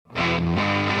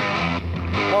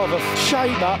either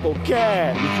shape up or get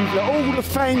out. You've let all the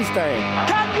fans down.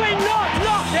 Can we not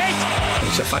lock it?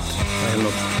 It's a fact. I am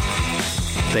not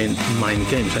playing mind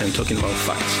games. I am talking about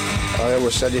facts. I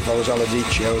always said if I was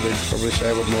Aladicio, they'd probably say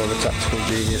I was more of a tactical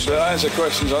genius. They answer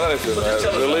questions on anything,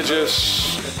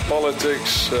 religious,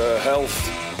 politics, health,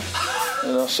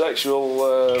 sexual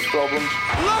problems.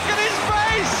 Look at his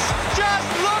face! Just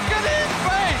look at his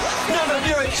face! None of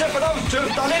you except for those two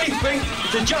have done anything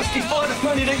to justify the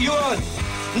money that you earn.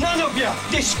 None of you.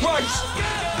 Disgrace.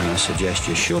 And I suggest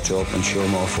you shut up and show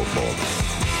more football.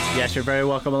 Yes, you're very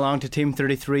welcome along to Team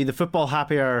 33, the football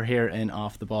happy hour here in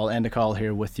Off the Ball. End of call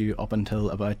here with you up until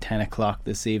about 10 o'clock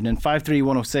this evening.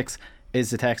 53106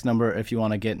 is the text number if you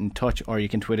want to get in touch, or you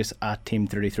can tweet us at Team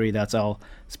 33. That's all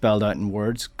spelled out in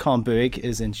words. Colm Buig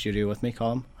is in studio with me.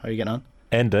 Colm, how are you getting on?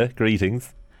 Enda,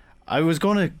 greetings. I was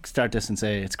going to start this and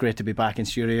say it's great to be back in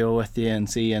studio with you and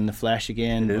see you in the flesh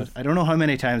again, but I don't know how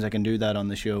many times I can do that on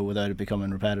the show without it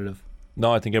becoming repetitive.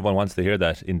 No, I think everyone wants to hear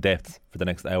that in depth for the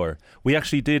next hour. We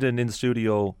actually did an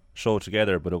in-studio show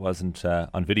together, but it wasn't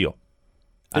on video.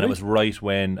 And it was right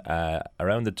when,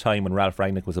 around the time when Ralph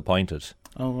Rangnick was appointed.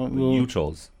 Oh, well, you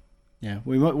chose. Yeah,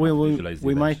 we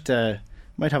might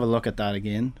have a look at that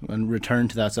again and return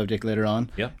to that subject later on.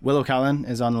 Yeah. Will O'Callaghan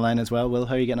is on the line as well. Will,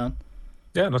 how are you getting on?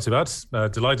 Yeah, not too bad.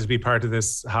 Delighted to be part of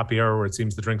this happy hour where it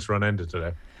seems the drinks are unended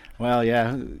today. Well,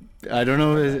 yeah, I don't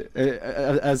know.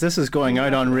 As this is going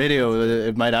out on radio,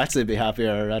 it might actually be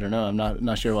happier. I don't know. I'm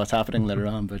not sure what's happening later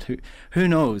on, but who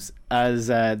knows? As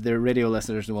the radio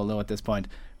listeners will know at this point,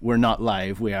 we're not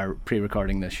live. We are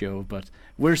pre-recording this show, but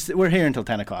we're here until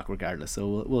 10 o'clock regardless.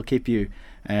 So we'll keep you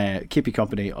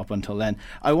company up until then.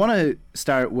 I want to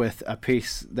start with a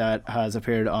piece that has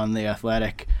appeared on The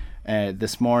Athletic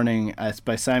this morning. It's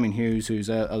by Simon Hughes, who's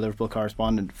a Liverpool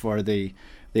correspondent for the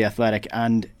Athletic,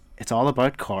 and it's all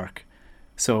about Cork.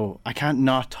 So I can't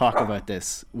not talk about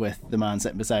this with the man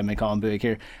sitting beside me, Colm Buig,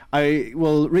 here. I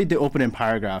will read the opening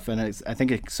paragraph, and I think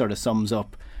it sort of sums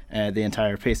up the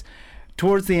entire piece.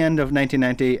 Towards the end of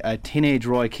 1990, a teenage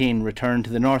Roy Keane returned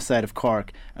to the north side of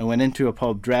Cork and went into a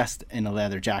pub dressed in a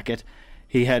leather jacket.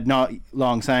 He had not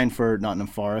long signed for Nottingham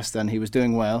Forest, and he was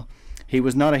doing well. He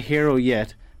was not a hero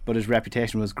yet, but his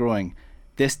reputation was growing.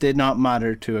 This did not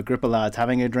matter to a group of lads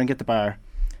having a drink at the bar.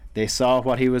 They saw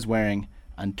what he was wearing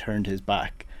and turned his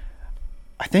back.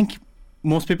 I think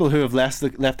most people who have left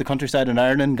the countryside in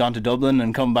Ireland, gone to Dublin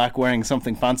and come back wearing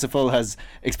something fanciful has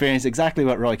experienced exactly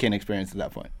what Roy Keane experienced at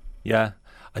that point. Yeah,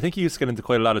 I think he used to get into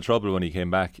quite a lot of trouble when he came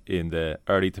back in the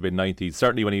early to mid-90s,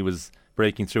 certainly when he was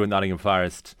breaking through at Nottingham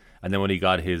Forest, and then when he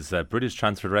got his British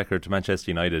transfer record to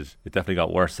Manchester United, it definitely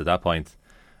got worse at that point.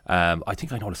 I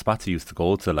think I know the spots he used to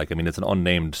go to. It's an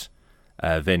unnamed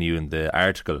venue in the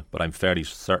article, but I'm fairly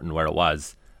certain where it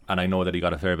was, and I know that he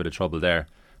got a fair bit of trouble there.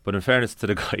 But in fairness to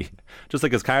the guy, just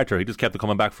like his character, he just kept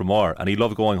coming back for more, and he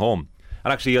loved going home.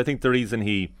 And actually, I think the reason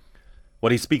he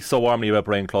speaks so warmly about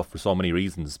Brian Clough for so many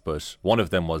reasons, but one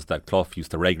of them was that Clough used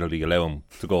to regularly allow him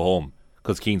to go home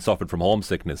because Keane suffered from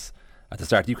homesickness at the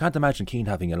start. You can't imagine Keane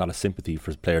having a lot of sympathy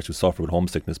for players who suffer with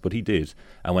homesickness, but he did,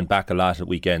 and went back a lot at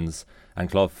weekends. And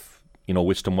Clough,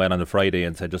 wished him well on the Friday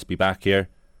and said, just be back here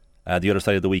the other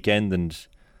side of the weekend, and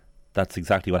that's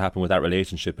exactly what happened with that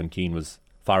relationship. And Keane was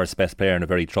Forest's best player in a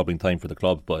very troubling time for the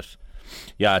club. But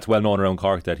yeah, it's well known around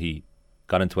Cork that he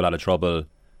got into a lot of trouble.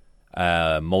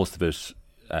 Most of it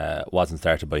wasn't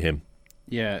started by him.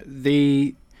 Yeah,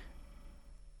 the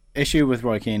issue with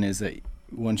Roy Keane is that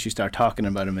once you start talking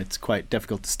about him, it's quite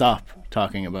difficult to stop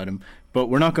talking about him. But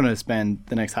we're not going to spend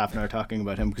the next half an hour talking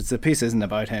about him, because the piece isn't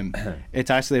about him. It's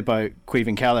actually about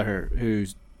Caoimhín Kelleher,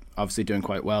 who's obviously doing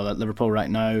quite well at Liverpool right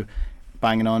now,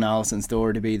 banging on Alisson's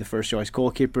door to be the first choice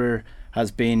goalkeeper,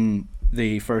 has been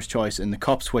the first choice in the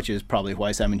Cups, which is probably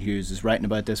why Simon Hughes is writing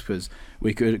about this, because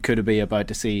we could be about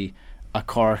to see a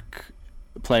Cork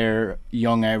player,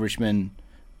 young Irishman,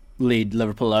 lead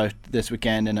Liverpool out this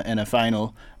weekend in a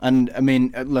final. And I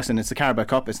mean, listen, it's the Carabao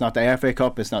Cup, it's not the FA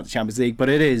Cup, it's not the Champions League, but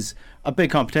it is a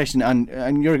big competition, and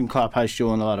Jurgen Klopp has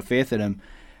shown a lot of faith in him.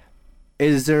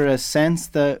 Is there a sense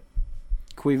that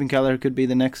Caoimhín Kelleher could be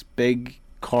the next big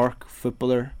Cork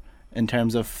footballer in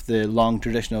terms of the long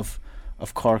tradition of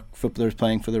Cork footballers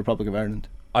playing for the Republic of Ireland?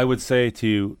 I would say to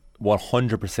you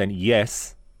 100%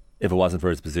 yes, if it wasn't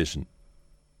for his position.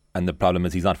 And the problem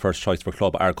is he's not first choice for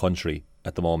club or country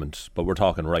at the moment, but we're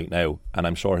talking right now, and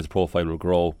I'm sure his profile will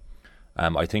grow.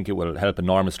 I think it will help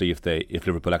enormously if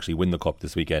Liverpool actually win the Cup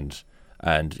this weekend,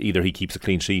 and either he keeps a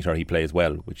clean sheet or he plays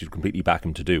well, which you completely back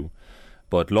him to do.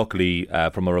 But luckily,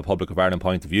 from a Republic of Ireland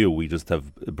point of view, we just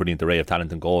have a brilliant array of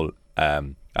talent and goal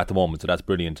at the moment, so that's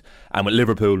brilliant. And with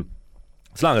Liverpool,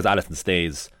 as long as Alisson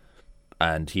stays,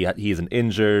 and he isn't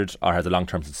injured or has a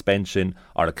long-term suspension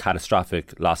or a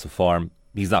catastrophic loss of form,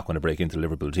 he's not going to break into the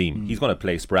Liverpool team. He's going to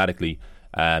play sporadically.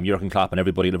 Jurgen Klopp and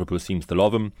everybody at Liverpool seems to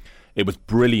love him. It was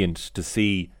brilliant to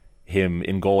see him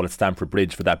in goal at Stamford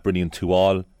Bridge for that brilliant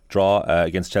 2-2 draw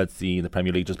against Chelsea in the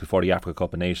Premier League just before the Africa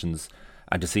Cup of Nations,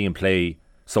 and to see him play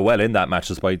so well in that match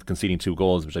despite conceding 2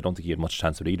 goals, which I don't think he had much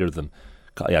chance with either of them.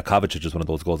 Kovacic is one of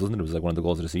those goals, wasn't it? It was like one of the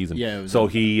goals of the season. Yeah, so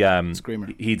he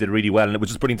did really well, and it was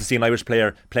just brilliant to see an Irish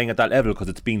player playing at that level, because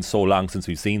it's been so long since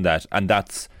we've seen that. And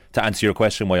that's, to answer your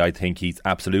question, why I think he's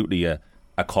absolutely a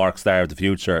Cork star of the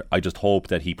future. I just hope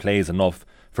that he plays enough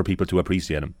for people to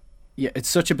appreciate him. Yeah, it's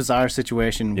such a bizarre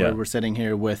situation where we're sitting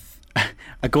here with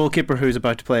a goalkeeper who's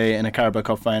about to play in a Carabao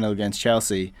Cup final against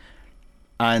Chelsea,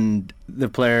 and the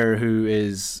player who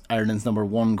is Ireland's number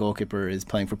 1 goalkeeper is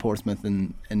playing for Portsmouth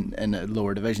in a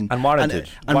lower division. And warranted.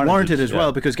 And warranted as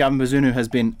well, because Gavin Bazunu has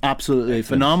been absolutely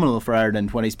phenomenal for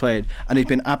Ireland when he's played, and he's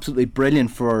been absolutely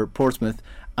brilliant for Portsmouth,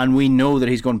 and we know that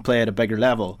he's going to play at a bigger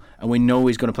level, and we know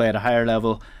he's going to play at a higher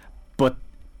level, but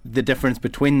the difference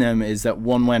between them is that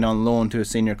one went on loan to a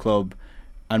senior club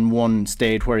and one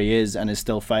stayed where he is and is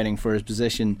still fighting for his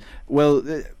position.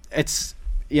 Well, it's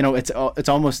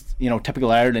almost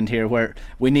typical Ireland here, where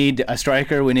we need a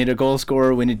striker, we need a goal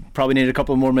scorer, probably need a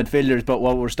couple more midfielders, but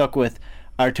what we're stuck with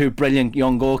are 2 brilliant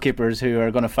young goalkeepers who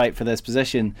are going to fight for this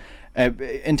position.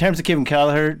 In terms of Kevin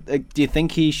Kelleher, do you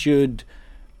think he should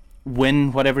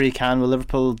win whatever he can with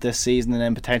Liverpool this season and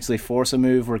then potentially force a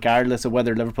move regardless of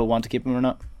whether Liverpool want to keep him or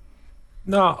not?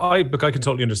 No, I can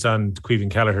totally understand Caoimhín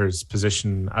Kelleher's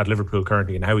position at Liverpool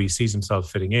currently and how he sees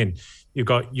himself fitting in. You've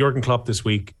got Jurgen Klopp this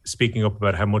week speaking up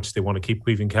about how much they want to keep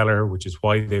Caoimhín Kelleher, which is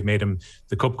why they've made him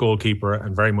the cup goalkeeper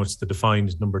and very much the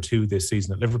defined number 2 this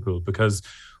season at Liverpool, because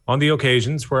on the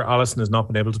occasions where Alisson has not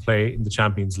been able to play in the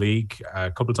Champions League,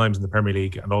 a couple of times in the Premier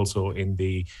League and also in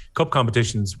the cup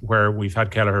competitions where we've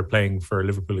had Kelleher playing for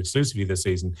Liverpool exclusively this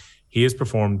season, he has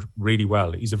performed really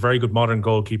well. He's a very good modern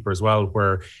goalkeeper as well,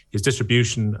 where his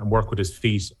distribution and work with his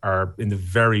feet are in the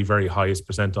very, very highest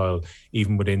percentile,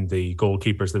 even within the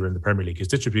goalkeepers that are in the Premier League. His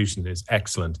distribution is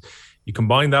excellent. You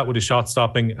combine that with his shot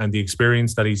stopping and the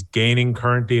experience that he's gaining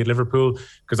currently at Liverpool.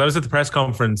 Because I was at the press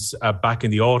conference back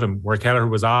in the autumn where Kelleher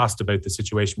was asked about the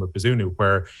situation with Bazunu,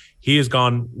 where he has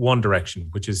gone one direction,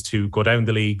 which is to go down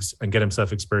the leagues and get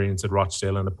himself experience at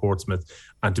Rochdale and at Portsmouth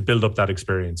and to build up that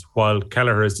experience, while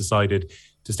Kelleher has decided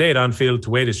to stay at Anfield, to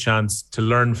wait his chance, to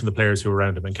learn from the players who are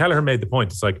around him. And Kelleher made the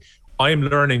point, it's like, I am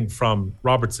learning from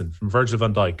Robertson, from Virgil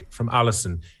van Dijk, from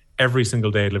Alisson, every single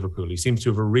day at Liverpool. He seems to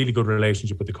have a really good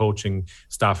relationship with the coaching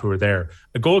staff who are there.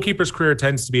 A goalkeeper's career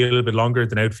tends to be a little bit longer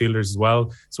than outfielders as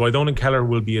well. So I don't think Kelleher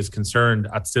will be as concerned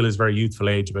at still his very youthful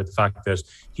age about the fact that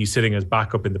he's sitting as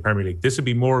backup in the Premier League. This would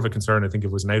be more of a concern, I think, if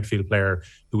it was an outfield player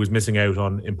who was missing out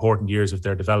on important years of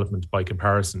their development by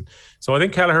comparison. So I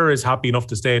think Kelleher is happy enough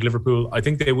to stay at Liverpool. I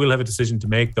think they will have a decision to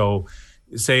make, though,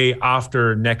 say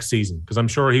after next season, because I'm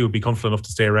sure he would be comfortable enough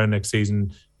to stay around next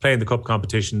season, playing the cup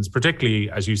competitions, particularly,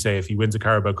 as you say, if he wins a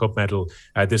Carabao Cup medal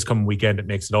this coming weekend, it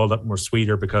makes it all that more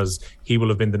sweeter because he will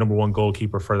have been the number 1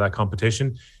 goalkeeper for that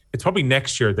competition. It's probably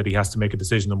next year that he has to make a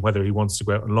decision on whether he wants to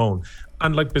go out on loan.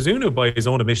 And like Bazunu, by his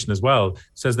own admission as well,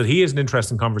 says that he is an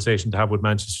interesting conversation to have with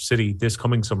Manchester City this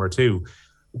coming summer too.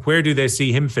 Where do they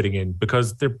see him fitting in?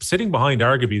 Because they're sitting behind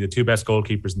arguably the 2 best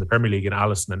goalkeepers in the Premier League in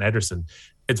Alisson and Ederson.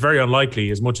 It's very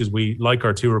unlikely, as much as we like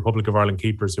our 2 Republic of Ireland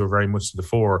keepers who are very much to the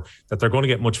fore, that they're going to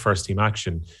get much first team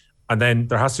action. And then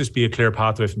there has to just be a clear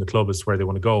pathway from the club as to where they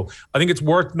want to go. I think it's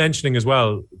worth mentioning as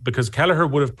well, because Kelleher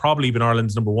would have probably been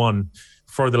Ireland's number 1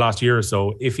 for the last year or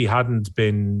so if he hadn't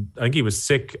been, I think he was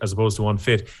sick as opposed to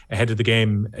unfit ahead of the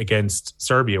game against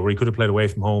Serbia, where he could have played away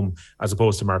from home as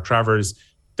opposed to Mark Travers.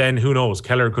 Then who knows?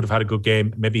 Kelleher could have had a good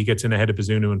game. Maybe he gets in ahead of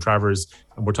Bazunu and Travers,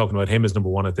 and we're talking about him as number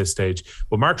 1 at this stage.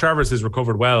 But Mark Travers has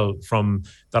recovered well from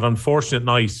that unfortunate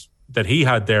night that he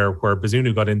had there where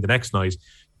Bazunu got in the next night.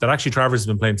 That actually Travers has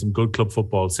been playing some good club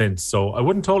football since. So I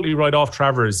wouldn't totally write off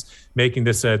Travers making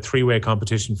this a 3-way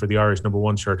competition for the Irish number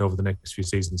 1 shirt over the next few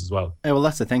seasons as well. Yeah, well,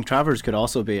 that's the thing. Travers could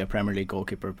also be a Premier League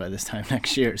goalkeeper by this time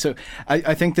next year. So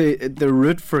I think the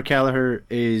route for Kelleher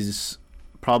is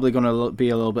probably going to be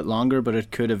a little bit longer, but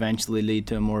it could eventually lead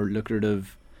to a more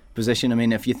lucrative position. I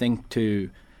mean, if you think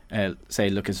to say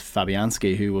Lucas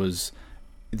Fabianski, who was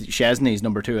Szczesny's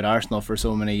number 2 at Arsenal for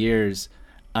so many years,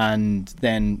 and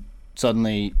then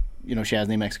suddenly,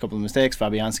 Szczesny makes a couple of mistakes,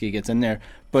 Fabianski gets in there,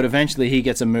 but eventually he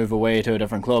gets a move away to a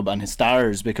different club and his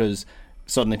stars, because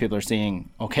suddenly people are seeing,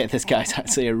 okay, this guy's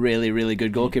actually a really, really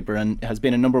good goalkeeper and has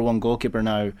been a number 1 goalkeeper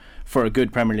now for a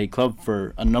good Premier League club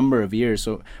for a number of years.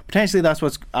 So potentially that's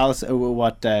what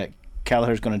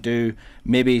Kelleher's going to do.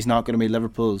 Maybe he's not going to be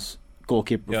Liverpool's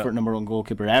goalkeeper, number one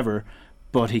goalkeeper ever,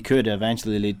 but he could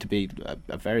eventually lead to be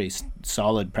a very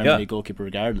solid Premier League goalkeeper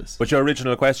regardless. But your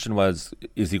original question was,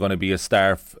 is he going to be a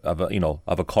star of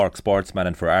a Cork sportsman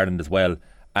and for Ireland as well?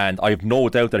 And I have no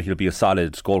doubt that he'll be a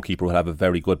solid goalkeeper who'll have a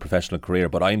very good professional career,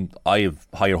 but I have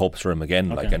higher hopes for him again,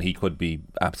 and he could be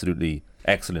absolutely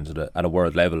excellent at a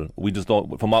world level. We just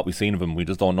don't, from what we've seen of him, we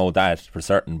just don't know that for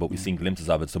certain, but we've seen glimpses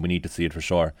of it, so we need to see it for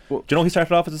sure. Do you know he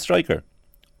started off as a striker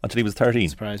until he was 13?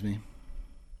 Surprised me.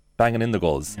 Banging in the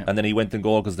goals, and then he went in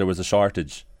goal because there was a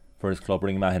shortage for his club,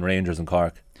 Ringmahon Rangers in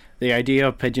Cork. The idea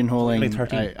of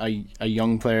pigeonholing a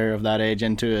young player of that age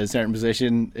into a certain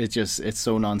position, it's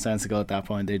so nonsensical at that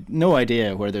point. They had no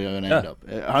idea where they're going to end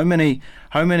up.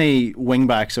 How many wing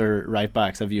backs or right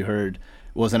backs have you heard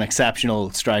was an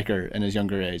exceptional striker in his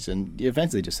younger age, and you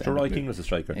eventually just said Roy Keane was a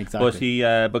striker. Exactly.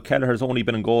 But Kelleher's only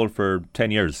been in goal for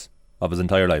 10 years of his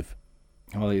entire life.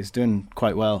 Well, he's doing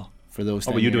quite well for those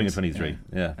 10 years. Oh, were you doing it 23?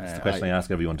 Yeah. That's the question I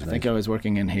ask everyone tonight. I think I was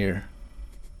working in here.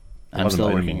 I'm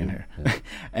still working in here.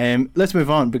 Yeah. Let's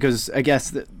move on, because I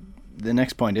guess the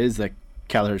next point is that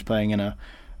Kelleher's playing in a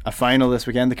final this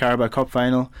weekend, the Carabao Cup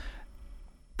final.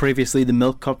 Previously the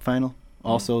Milk Cup final,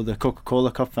 also the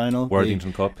Coca-Cola Cup final.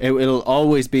 Worthington Cup. It'll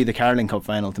always be the Carling Cup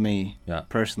final to me,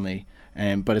 personally.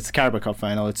 But it's the Carabao Cup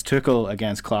final. It's Tuchel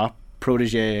against Klopp,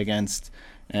 protege against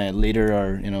leader,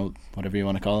 or whatever you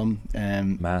want to call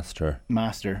him. Master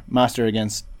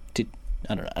against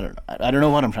I don't know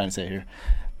what I'm trying to say here.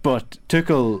 But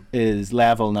Tuchel is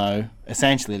level now,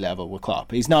 essentially level with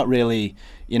Klopp. He's not really,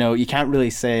 you can't really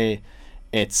say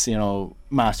it's,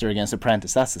 master against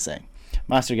apprentice. That's the saying.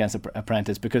 Master against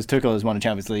apprentice, because Tuchel has won a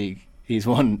Champions League. He's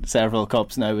won several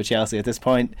cups now with Chelsea. At this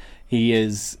point, he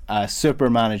is a super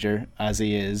manager, as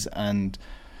he is, and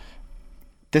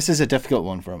this is a difficult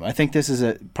one for him. I think this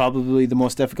is probably the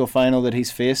most difficult final that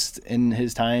he's faced in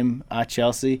his time at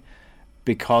Chelsea,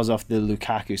 because of the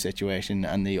Lukaku situation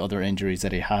and the other injuries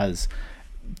that he has.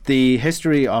 The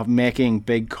history of making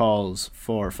big calls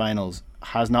for finals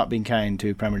has not been kind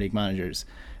to Premier League managers.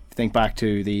 Think back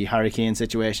to the Harry Kane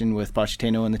situation with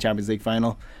Pochettino in the Champions League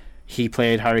final. He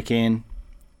played Harry Kane.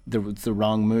 There was the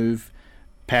wrong move.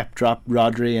 Pep dropped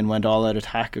Rodri and went all out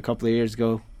attack a couple of years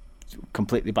ago.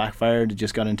 Completely backfired. It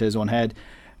just got into his own head.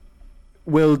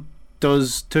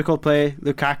 Does Tuchel play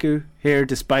Lukaku here,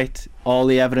 despite all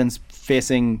the evidence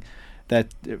facing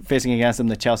against him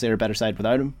that Chelsea are a better side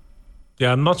without him?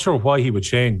 Yeah, I'm not sure why he would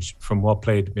change from what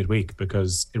played midweek,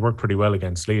 because it worked pretty well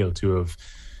against Lille to have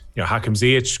Hakim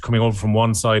Ziyech coming over from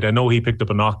one side. I know he picked up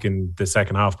a knock in the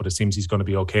second half, but it seems he's going to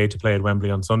be okay to play at Wembley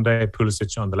on Sunday.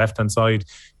 Pulisic on the left-hand side,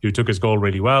 who took his goal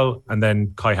really well. And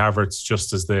then Kai Havertz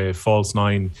just as the false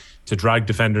nine to drag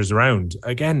defenders around.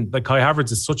 Again, Kai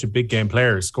Havertz is such a big game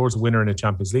player. Scores a winner in a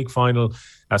Champions League final.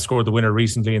 Scored the winner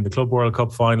recently in the Club World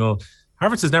Cup final.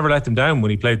 Havertz has never let them down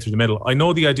when he played through the middle. I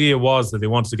know the idea was that they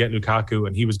wanted to get Lukaku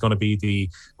and he was going to be the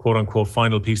quote-unquote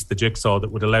final piece of the jigsaw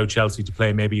that would allow Chelsea to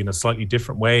play maybe in a slightly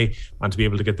different way and to be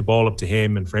able to get the ball up to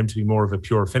him and for him to be more of a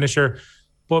pure finisher.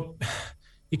 But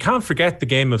you can't forget the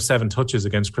game of 7 touches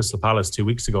against Crystal Palace 2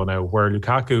 weeks ago now, where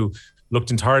Lukaku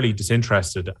looked entirely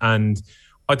disinterested. And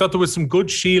I thought there was some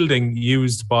good shielding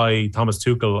used by Thomas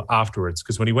Tuchel afterwards,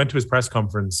 because when he went to his press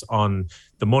conference on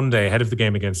the Monday ahead of the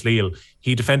game against Lille,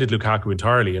 he defended Lukaku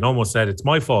entirely and almost said, it's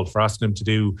my fault for asking him to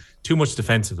do too much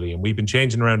defensively, and we've been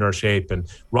changing around our shape, and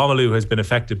Romelu has been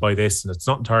affected by this and it's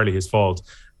not entirely his fault.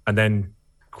 And then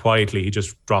quietly he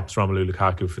just drops Romelu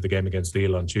Lukaku for the game against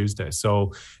Lille on Tuesday.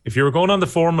 So if you were going on the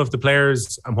form of the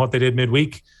players and what they did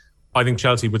midweek, I think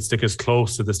Chelsea would stick as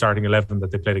close to the starting 11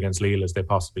 that they played against Lille as they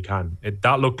possibly can.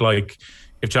 That looked like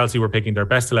if Chelsea were picking their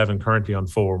best 11 currently on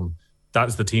form,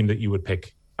 that's the team that you would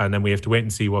pick. And then we have to wait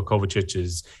and see what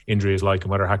Kovacic's injury is like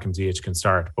and whether Hakim Ziyech can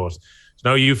start. But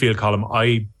now you feel, Colm,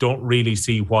 I don't really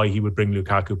see why he would bring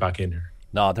Lukaku back in here.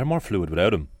 No, they're more fluid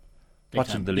without him. You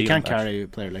can't carry a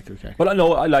player like Lukaku. Well, I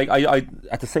know. I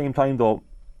at the same time though,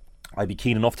 I'd be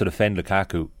keen enough to defend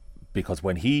Lukaku, because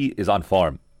when he is on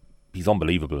form, he's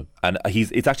unbelievable, and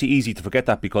it's actually easy to forget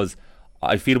that, because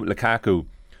I feel with Lukaku,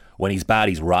 when he's bad,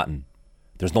 he's rotten.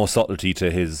 There's no subtlety to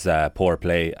his poor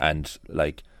play, and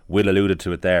like Will alluded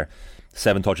to it there,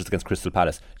 7 touches against Crystal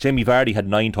Palace. Jamie Vardy had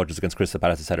 9 touches against Crystal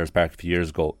Palace at Selhurst Park a few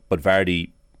years ago, but Vardy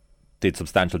did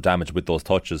substantial damage with those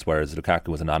touches, whereas Lukaku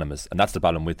was anonymous, and that's the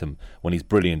problem with him. When he's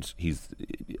brilliant, he's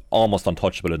almost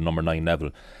untouchable at number 9 level.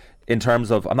 In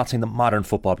terms of, I'm not saying the modern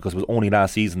football, because it was only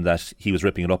last season that he was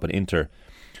ripping it up at Inter,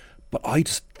 but I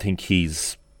just think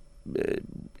he's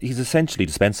essentially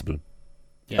dispensable.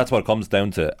 Yeah. That's what it comes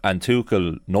down to. And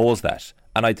Tuchel knows that.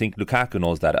 And I think Lukaku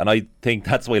knows that. And I think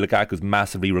that's why Lukaku's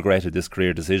massively regretted this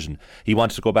career decision. He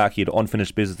wanted to go back. He had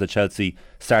unfinished business at Chelsea,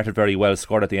 started very well,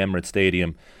 scored at the Emirates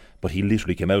Stadium. But he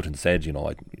literally came out and said, you know,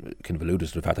 I kind of alluded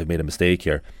to the fact I've made a mistake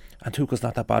here. And Tuchel's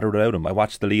not that bothered without him. I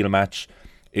watched the Lille match.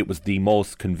 It was the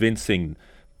most convincing,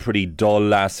 pretty dull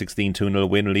last 16 2-0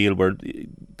 win. Lille were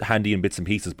handy in bits and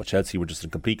pieces, but Chelsea were just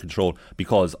in complete control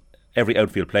because every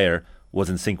outfield player was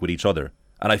in sync with each other.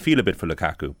 And I feel a bit for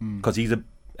Lukaku because he's an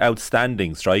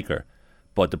outstanding striker.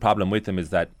 But the problem with him is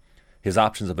that his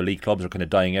options of elite clubs are kind of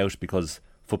dying out because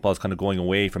football's kind of going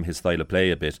away from his style of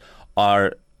play a bit.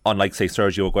 Or, unlike, say,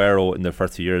 Sergio Aguero in the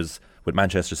first few years with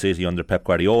Manchester City under Pep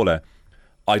Guardiola,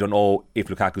 I don't know if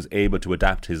Lukaku's able to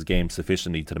adapt his game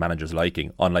sufficiently to the manager's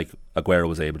liking, unlike Aguero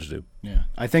was able to do. Yeah,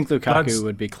 I think Lukaku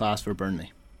would be class for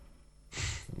Burnley.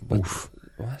 What?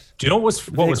 Do you know what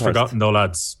was forgotten though,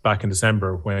 lads, back in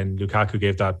December when Lukaku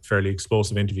gave that fairly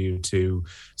explosive interview to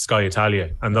Sky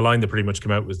Italia, and the line that pretty much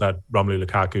came out was that Romelu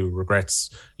Lukaku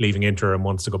regrets leaving Inter and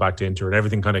wants to go back to Inter, and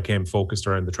everything kind of came focused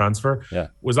around the transfer. Yeah.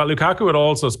 Was that Lukaku had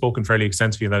also spoken fairly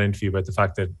extensively in that interview about the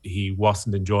fact that he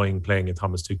wasn't enjoying playing in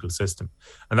Thomas Tuchel's system,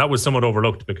 and that was somewhat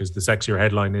overlooked because the sexier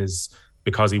headline is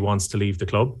because he wants to leave the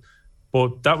club.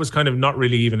 But that was kind of not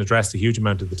really even addressed a huge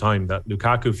amount at the time, that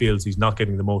Lukaku feels he's not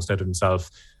getting the most out of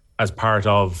himself as part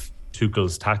of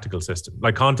Tuchel's tactical system.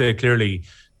 Like Conte clearly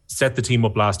set the team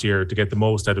up last year to get the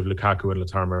most out of Lukaku and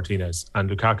Lautaro Martinez. And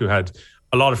Lukaku had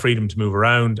a lot of freedom to move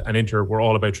around, and Inter were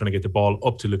all about trying to get the ball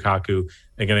up to Lukaku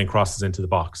and getting crosses into the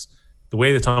box. The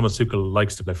way that Thomas Tuchel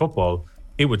likes to play football,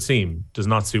 it would seem, does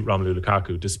not suit Romelu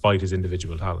Lukaku despite his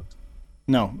individual talent.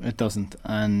 No, it doesn't.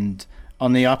 And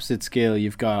on the opposite scale,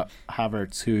 you've got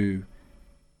Havertz, who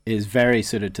is very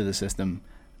suited to the system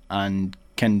and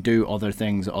can do other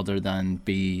things other than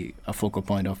be a focal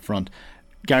point up front.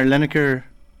 Gary Lineker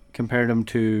compared him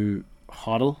to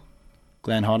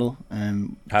Glenn Hoddle.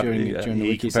 During the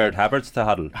week, he compared Havertz to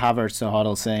Hoddle. Havertz to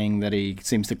Hoddle, saying that he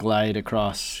seems to glide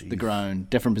across the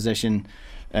ground, different position,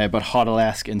 but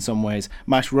Hoddle-esque in some ways.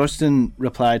 Max Rustin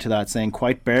replied to that saying,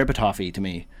 quite Berbatov-y to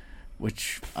me.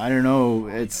 Which, I don't know,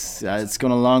 it's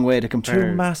gone a long way to compare.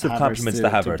 Two massive Havertz compliments to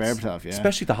Havertz, Berbatov, yeah.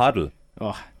 especially to Hoddle.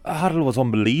 Oh. Hoddle was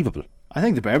unbelievable. I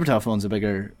think the Berbatov one's a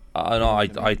bigger. I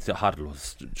Hoddle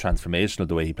was transformational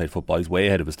the way he played football. He's way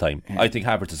ahead of his time. Yeah. I think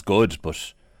Havertz is good,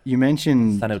 but you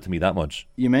mentioned stand out to me that much.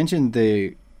 You mentioned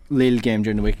the Lille game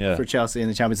during the week for Chelsea in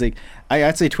the Champions League. I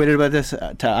actually tweeted about this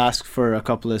to ask for a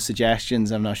couple of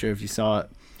suggestions. I'm not sure if you saw it,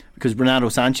 because Renato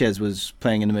Sanchez was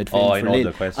playing in the midfield for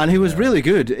Lille, and he was really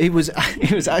good. He was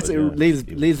actually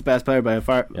Lille's best player by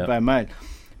a mile.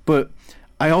 But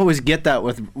I always get that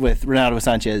with Renato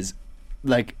Sanchez.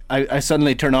 Like I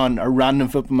suddenly turn on a random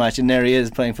football match and there he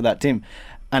is playing for that team,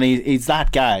 and he's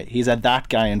that guy. He's that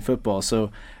guy in football.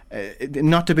 So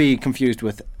not to be confused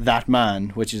with that man,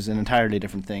 which is an entirely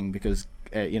different thing, because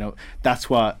that's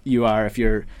what you are if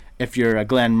you're a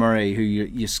Glenn Murray who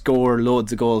you score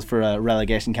loads of goals for a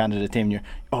relegation candidate team. You're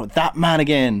that man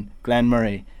again, Glenn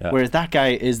Murray. Yeah. Whereas that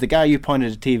guy is the guy you point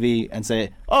at the TV and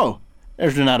say, oh,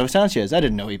 there's Renato Sanchez. I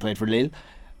didn't know he played for Lille.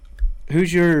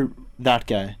 Who's that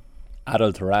guy?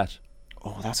 Adel Taarabt.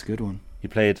 Oh, that's a good one. He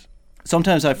played.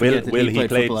 Sometimes I forget that he played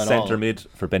football at all. Centre mid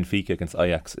for Benfica against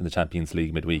Ajax in the Champions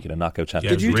League midweek in a knockout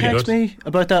championship. Did you text me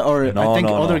about that, or I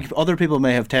think other people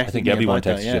may have texted me? I think everyone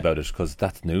texted you about it because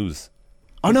that's news.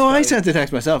 Oh no, I sent the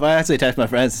text myself. I actually texted my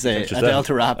friends to say Adel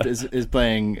Taarabt is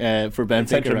playing for Benfica.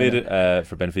 Centre mid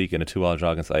for Benfica in a 2-2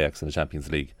 draw against Ajax in the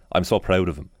Champions League. I'm so proud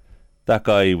of him. That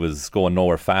guy was going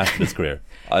nowhere fast in his career.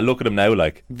 I look at him now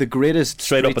like the greatest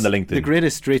straight up in the LinkedIn. The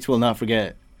greatest streets will not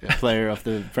forget. A player of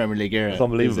the Premier League era. It's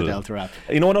unbelievable. Adel Taarabt.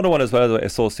 You know, another one as well,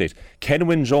 associate.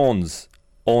 Kenwyne Jones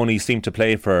only seemed to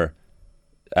play for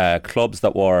clubs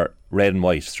that wore red and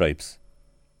white stripes.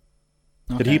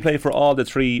 Okay. Did he play for all the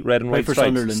three red and white stripes?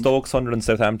 Sunderland. Stoke, Sunderland,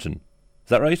 Southampton. Is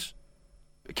that right?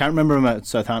 I can't remember him at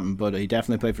Southampton, but he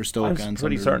definitely played for Stoke. I'm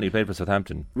pretty certain he played for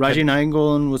Southampton. Raji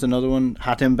Nainggolan was another one.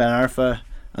 Hatem Ben Arfa,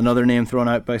 another name thrown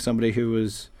out by somebody who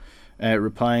was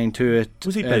replying to it.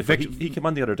 Was he playing he came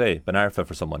on the other day, Ben Arfa,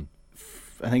 for someone.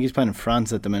 I think he's playing in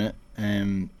France at the minute.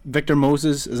 Victor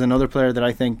Moses is another player that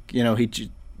I think he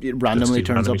randomly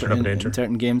turns up in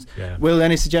certain games. Yeah. Will,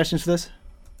 any suggestions for this?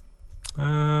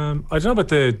 I don't know about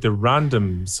the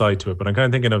random side to it, but I'm kind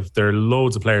of thinking of there are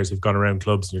loads of players who've gone around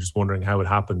clubs and you're just wondering how it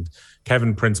happened.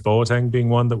 Kevin Prince Boateng being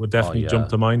one that would definitely jump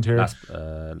to mind here. Las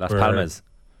Palmas.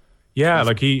 Yeah,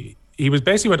 like he he was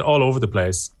basically went all over the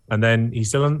place, and then he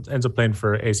still ends up playing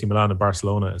for AC Milan and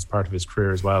Barcelona as part of his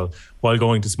career as well, while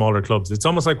going to smaller clubs. It's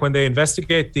almost like when they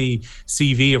investigate the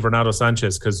CV of Renato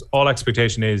Sanchez, because all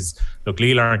expectation is, look,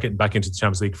 Lille aren't getting back into the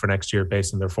Champions League for next year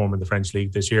based on their form in the French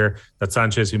league this year. That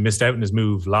Sanchez, who missed out on his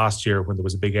move last year when there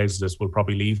was a big exodus, will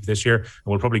probably leave this year and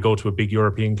will probably go to a big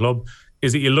European club.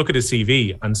 Is that you look at his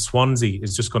CV and Swansea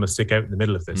is just going to stick out in the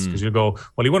middle of this, because you'll go,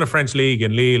 well, he won a French league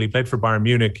in Lille, he played for Bayern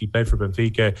Munich, he played for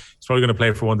Benfica, he's probably going to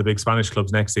play for one of the big Spanish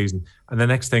clubs next season. And the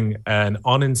next thing, an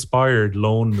uninspired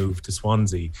loan move to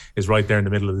Swansea is right there in the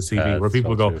middle of the CV, where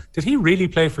people go, did he really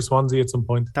play for Swansea at some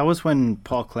point? That was when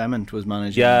Paul Clement was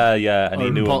managing. Yeah, and he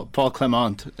knew Paul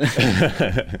Clement.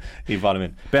 He brought him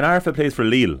in. Ben Arfa plays for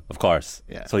Lille, of course.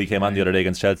 Yeah. So he came on the other day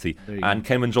against Chelsea. And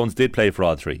Kenwyne Jones did play for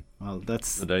all three. Well, that's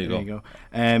so there you go.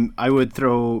 I would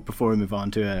throw, before we move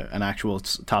on to an actual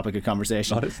topic of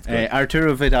conversation,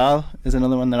 Arturo Vidal is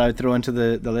another one that I would throw into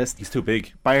the list. He's too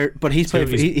big, but he's played.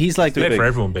 He's like played for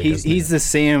everyone big. He's the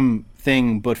same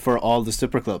thing, but for all the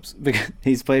super clubs.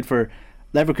 He's played for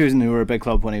Leverkusen, who were a big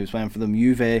club when he was playing for them,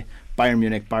 Juve, Bayern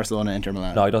Munich, Barcelona, Inter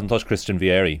Milan. No, he doesn't touch Christian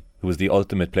Vieri, who was the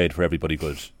ultimate played for everybody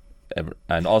good.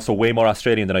 And also way more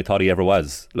Australian than I thought he ever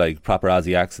was, like proper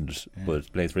Aussie accent,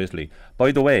 but plays for Italy.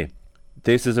 By the way,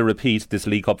 this is a repeat, this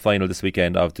League Cup final this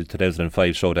weekend of the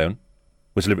 2005 showdown,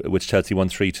 which Chelsea won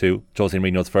 3-2. Jose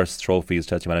Mourinho's first trophy as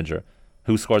Chelsea manager.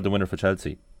 Who scored the winner for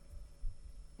Chelsea?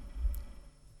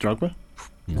 Drogba?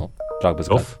 No, Drogba's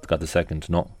got the second.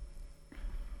 No,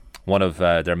 one of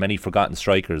their many forgotten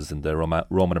strikers in the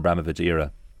Roman Abramovich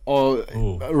era. Oh,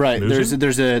 right. Mutu?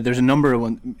 There's a number of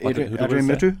one. Adrian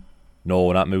Mutu?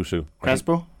 No, not Mutu.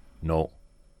 Crespo? No,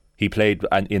 he played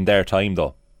in their time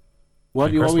though.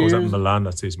 Crespo was at Milan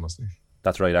that season, wasn't he?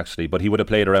 That's right, actually. But he would have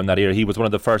played around that era. He was one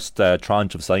of the first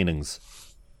tranche of signings.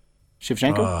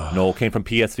 Shevchenko? No, came from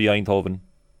PSV Eindhoven.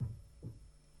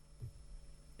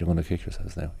 You're going to kick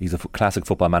yourselves now. He's a classic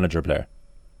football manager player.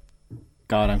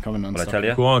 God, I'm coming on. Will I tell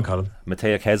you? Go on, Colin.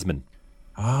 Matej Kezman.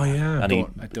 Oh yeah, I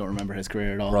don't remember his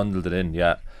career at all. Rundled it in,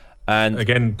 yeah. And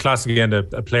again, classic again,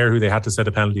 a player who they had to set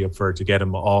a penalty up for to get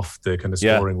him off the kind of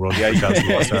scoring run. Yeah,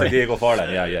 he's like Diego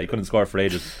Forlan. Yeah, he couldn't score for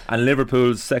ages. And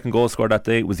Liverpool's second goal scored that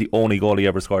day was the only goal he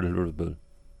ever scored at Liverpool.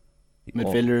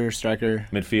 Midfielder, striker.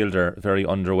 Midfielder, very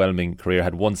underwhelming career.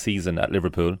 Had one season at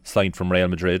Liverpool, signed from Real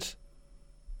Madrid.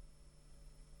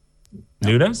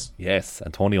 Nunes? Yes,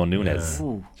 Antonio Nunes. Yeah. Do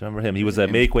you remember him? He was a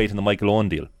make-weight in the Michael Owen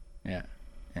deal. Yeah.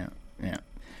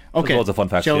 Okay, loads of fun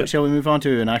facts. Shall we move on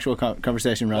to an actual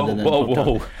conversation rather than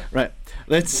whoa. Right,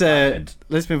 let's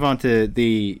move on to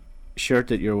the shirt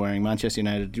that you're wearing, Manchester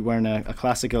United. You're wearing a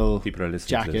classical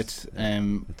jacket.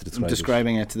 I'm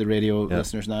describing it to the radio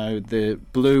listeners now. The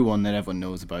blue one that everyone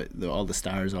knows about, all the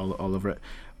stars all over it.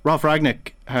 Ralf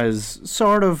Rangnick has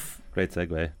sort of great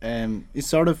segue. He's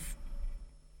sort of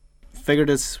figured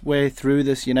his way through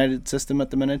this United system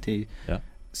at the minute. He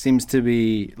seems to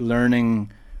be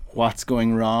learning what's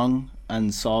going wrong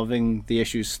and solving the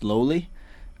issues slowly.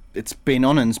 It's been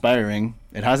uninspiring.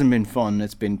 It hasn't been fun.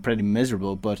 It's been pretty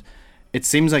miserable, but it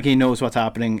seems like he knows what's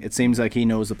happening. It seems like he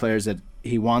knows the players that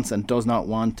he wants and does not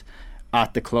want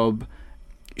at the club.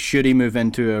 Should he move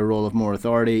into a role of more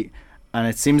authority? And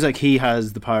it seems like he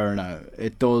has the power now.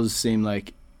 It does seem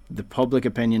like the public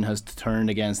opinion has turned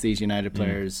against these United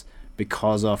players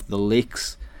because of the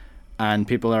leaks, and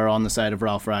people are on the side of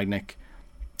Ralf Rangnick.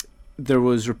 There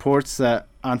was reports that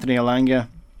Anthony Elanga,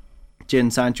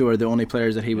 Jadon Sancho are the only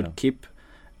players that he would keep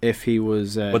if he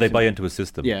was. But they buy into a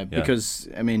system. Yeah, because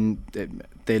I mean,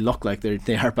 they look like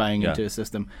they are buying into a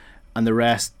system, and the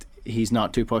rest he's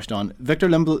not too pushed on. Victor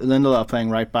Lindelof playing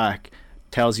right back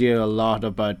tells you a lot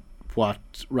about what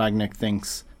Rangnick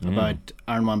thinks about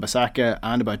Aaron Wan-Bissaka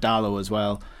and about Dalot as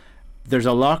well. There's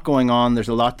a lot going on. There's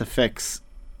a lot to fix.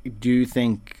 Do you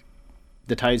think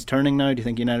the tide's turning now? Do you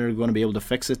think United are going to be able to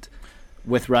fix it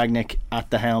with Rangnick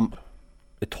at the helm?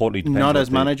 It totally depends. Not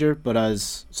as manager, but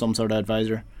as some sort of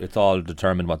advisor. It's all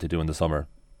determined what they do in the summer,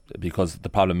 because the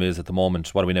problem is at the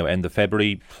moment, what are we now, end of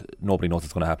February? Nobody knows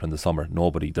what's going to happen in the summer.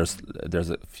 Nobody. There's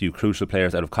a few crucial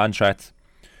players out of contract.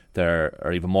 There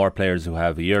are even more players who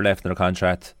have a year left in their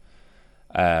contract.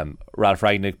 Ralf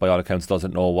Rangnick, by all accounts,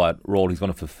 doesn't know what role he's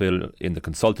going to fulfill in the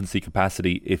consultancy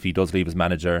capacity if he does leave as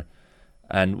manager,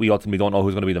 and we ultimately don't know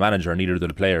who's going to be the manager, and neither do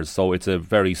the players. So it's a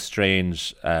very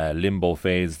strange limbo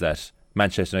phase that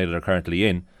Manchester United are currently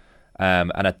in,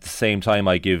 and at the same time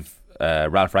I give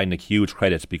Ralf Rangnick huge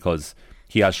credit, because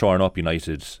he has shored up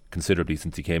United considerably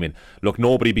since he came in. Look,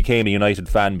 nobody became a United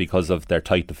fan because of their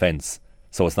tight defence,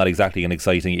 so it's not exactly an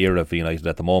exciting era for United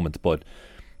at the moment, but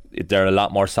they're a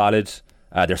lot more solid.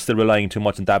 They're still relying too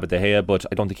much on David De Gea, but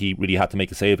I don't think he really had to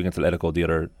make a save against Atletico the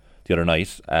other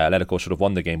night. Atletico should have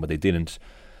won the game, but they didn't.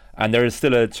 And there is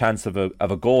still a chance of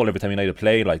a goal every time United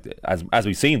play. Like as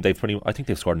we've seen, I think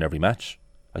they've scored in every match.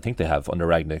 I think they have under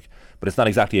Rangnick, but it's not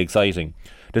exactly exciting.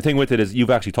 The thing with it is, you've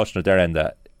actually touched on it there, and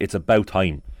that it's about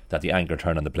time that the anger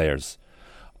turn on the players.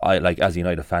 I like, as a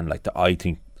United fan, I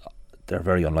think they're a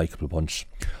very unlikable bunch.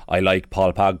 I like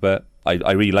Paul Pogba.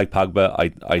 I really like Pogba.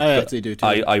 I actually do too.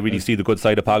 I really see the good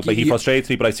side of Pogba. He frustrates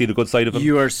me, but I see the good side of him.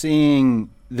 You are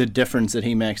seeing the difference that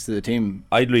he makes to the team.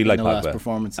 I really like the Pogba. Last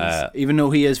performances, even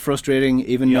though he is frustrating,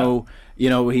 even though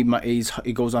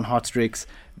he goes on hot streaks,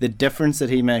 the difference that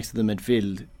he makes to the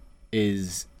midfield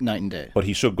is night and day. But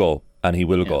he should go, and he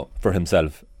will go for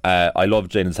himself. I love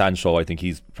Jadon Sancho. I think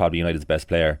he's probably United's best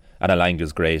player, and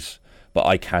Alanga's great. But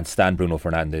I can't stand Bruno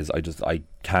Fernandes. I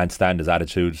can't stand his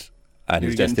attitude and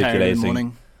his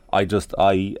gesticulating.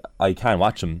 I can't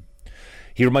watch him.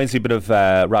 He reminds me a bit of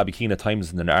Robbie Keane at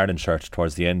times in an Ireland shirt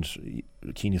towards the end.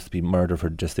 Keane used to be murdered for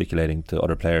gesticulating to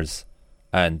other players,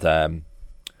 and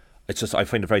it's just, I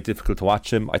find it very difficult to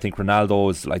watch him. I think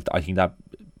Ronaldo is I think that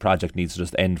project needs to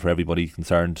just end for everybody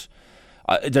concerned.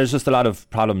 There's just a lot of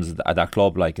problems at that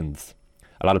club, and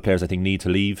a lot of players I think need to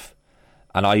leave,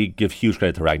 and I give huge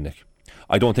credit to Rangnick.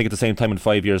 I don't think at the same time in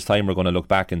 5 years' time we're going to look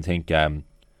back and think,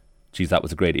 geez, that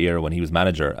was a great era when he was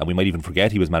manager, and we might even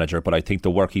forget he was manager. But I think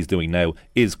the work he's doing now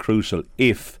is crucial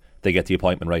if they get the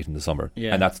appointment right in the summer,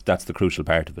 and that's the crucial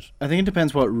part of it. I think it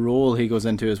depends what role he goes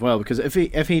into as well, because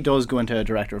if he does go into a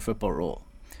director of football role,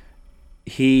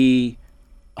 he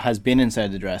has been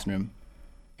inside the dressing room.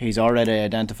 He's already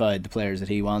identified the players that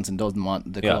he wants and doesn't want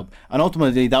in the club, and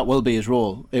ultimately that will be his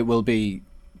role. It will be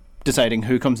deciding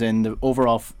who comes in, the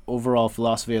overall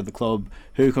philosophy of the club,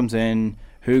 who comes in,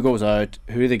 who goes out,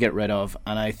 who they get rid of,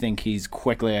 and I think he's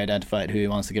quickly identified who he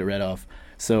wants to get rid of.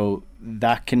 So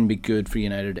that can be good for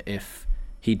United if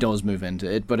he does move into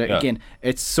it. But again,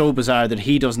 it's so bizarre that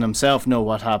he doesn't himself know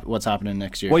what's happening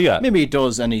next year. Well, maybe he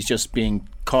does, and he's just being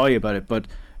coy about it, but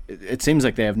it seems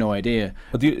like they have no idea.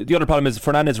 But the other problem is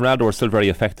Fernandes and Ronaldo are still very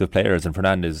effective players, and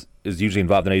Fernandes is usually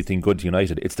involved in anything good to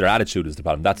United. It's their attitude is the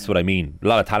problem. That's what I mean. A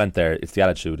lot of talent there. It's the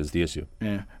attitude is the issue.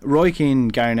 Yeah. Roy Keane,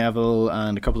 Gary Neville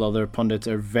and a couple other pundits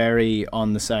are very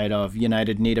on the side of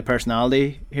United need a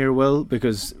personality here, Will,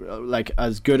 because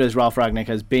as good as Ralph Rangnick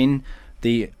has been,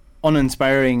 the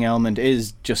uninspiring element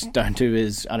is just down to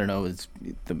his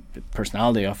the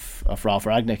personality of Ralph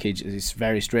Rangnick. He's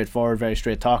very straightforward, very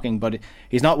straight talking, but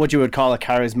he's not what you would call a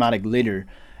charismatic leader.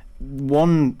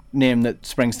 One name that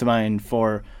springs to mind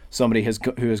for somebody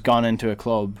who has gone into a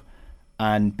club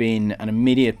and been an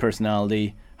immediate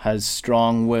personality, has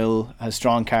strong will, has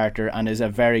strong character, and is a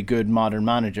very good modern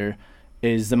manager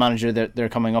is the manager that they're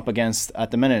coming up against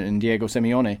at the minute in Diego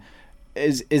Simeone.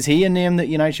 Is he a name that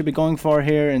United should be going for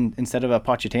here instead of a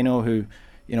Pochettino who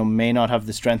may not have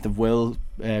the strength of will,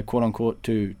 quote unquote,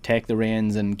 to take the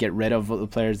reins and get rid of the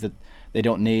players that they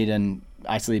don't need and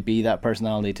actually be that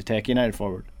personality to take United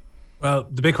forward? Well,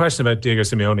 the big question about Diego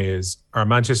Simeone is, are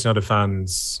Manchester United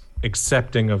fans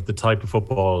accepting of the type of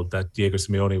football that Diego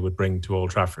Simeone would bring to Old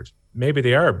Trafford? Maybe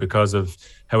they are, because of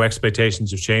how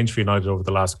expectations have changed for United over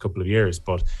the last couple of years.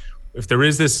 But if there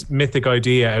is this mythic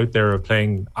idea out there of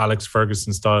playing Alex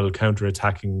Ferguson style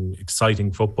counter-attacking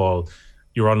exciting football,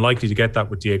 you're unlikely to get that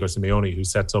with Diego Simeone, who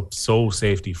sets up so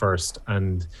safety first.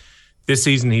 And this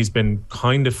season he's been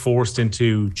kind of forced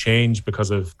into change because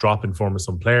of drop in form of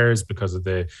some players, because of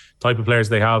the type of players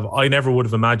they have. I never would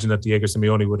have imagined that Diego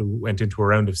Simeone would have went into a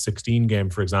round of 16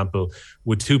 game, for example,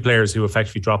 with two players who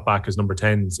effectively dropped back as number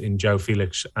 10s in João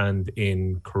Felix and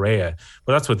in Correa.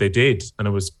 But that's what they did. And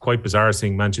it was quite bizarre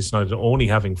seeing Manchester United only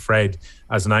having Fred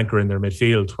as an anchor in their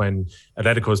midfield when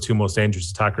Atletico's two most dangerous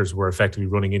attackers were effectively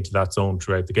running into that zone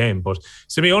throughout the game. But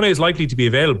Simeone is likely to be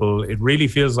available. It really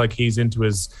feels like he's into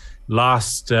his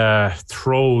last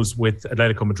throws with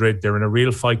Atletico Madrid. They're in a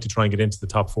real fight to try and get into the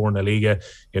top four in La Liga.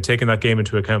 Taking that game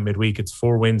into account midweek, it's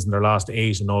 4 wins in their last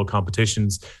 8 in all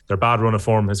competitions. Their bad run of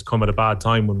form has come at a bad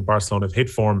time when Barcelona have hit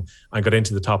form and got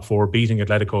into the top 4, beating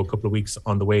Atletico a couple of weeks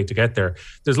on the way to get there.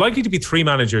 There's likely to be 3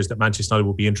 managers that Manchester United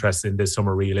will be interested in this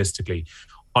summer realistically.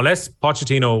 Unless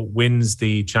Pochettino wins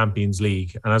the Champions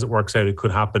League, and as it works out, it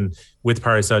could happen with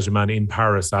Paris Saint-Germain in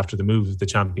Paris after the move of the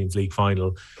Champions League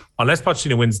final. Unless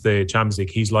Pochettino wins the Champions League,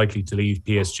 he's likely to leave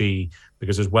PSG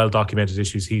because there's well-documented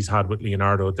issues he's had with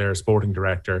Leonardo, their sporting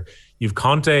director. You've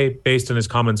Conte, based on his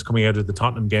comments coming out of the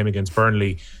Tottenham game against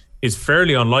Burnley, is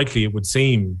fairly unlikely, it would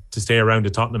seem, to stay around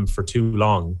at Tottenham for too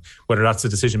long, whether that's a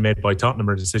decision made by Tottenham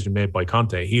or a decision made by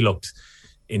Conte. He looked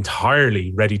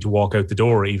entirely ready to walk out the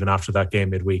door even after that game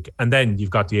midweek. And then you've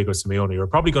got Diego Simeone, who are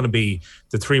probably going to be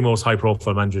the three most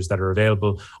high-profile managers that are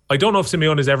available. I don't know if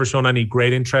Simeone has ever shown any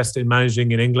great interest in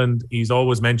managing in England. He's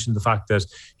always mentioned the fact that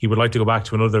he would like to go back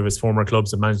to another of his former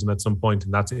clubs and manage them at some point,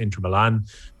 and that's Inter Milan.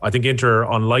 I think Inter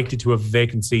are unlikely to have a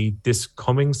vacancy this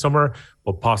coming summer,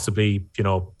 but possibly,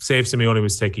 say if Simeone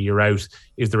was to take a year out,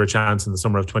 is there a chance in the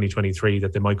summer of 2023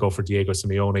 that they might go for Diego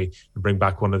Simeone and bring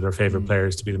back one of their favourite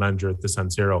players to be the manager at the San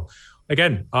Siro?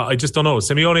 Again, I just don't know.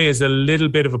 Simeone is a little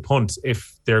bit of a punt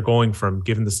if they're going for him,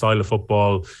 given the style of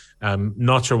football.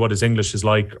 Not sure what his English is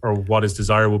like or what his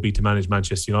desire will be to manage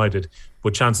Manchester United,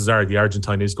 but chances are the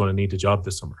Argentine is going to need a job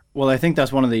this summer. Well, I think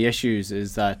that's one of the issues,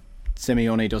 is that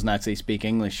Simeone doesn't actually speak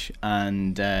English,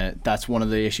 and that's one of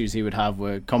the issues he would have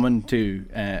with coming to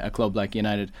a club like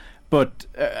United. But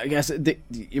I guess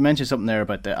you mentioned something there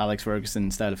about the Alex Ferguson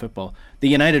style of football. The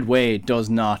United way does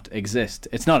not exist.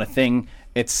 It's not a thing.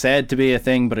 It's said to be a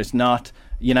thing, but it's not.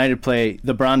 United play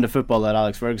the brand of football that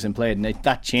Alex Ferguson played, and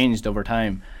that changed over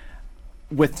time.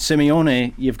 With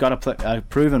Simeone, you've got a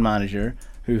proven manager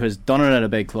who has done it at a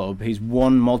big club. He's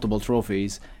won multiple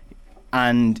trophies.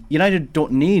 And United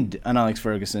don't need an Alex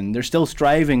Ferguson. They're still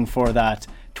striving for that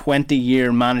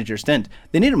 20-year manager stint.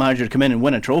 They need a manager to come in and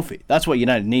win a trophy. That's what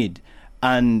United need.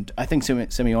 And I think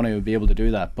Simeone would be able to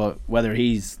do that. But whether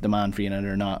he's the man for United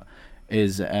or not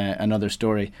is another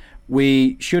story.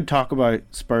 We should talk about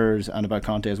Spurs and about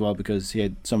Conte as well, because he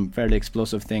had some fairly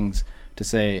explosive things to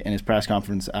say in his press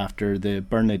conference after the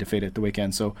Burnley defeat at the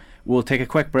weekend. So we'll take a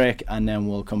quick break and then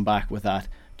we'll come back with that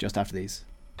just after these.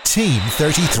 Team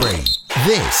 33.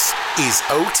 This is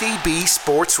OTB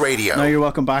Sports Radio. Now you're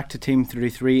welcome back to Team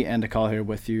 33, and a call here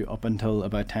with you up until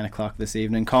about 10 o'clock this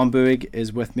evening. Colin Buig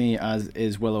is with me, as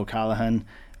is Will O'Callaghan,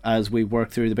 as we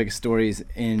work through the biggest stories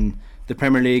in the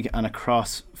Premier League and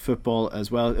across football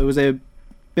as well. It was a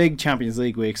big Champions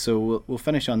League week, so we'll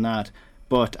finish on that.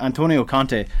 But Antonio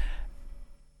Conte,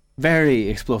 very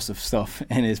explosive stuff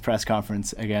in his press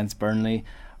conference against Burnley,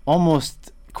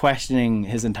 almost questioning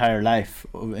his entire life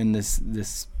in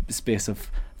this space of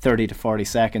 30 to 40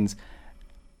 seconds,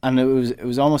 and it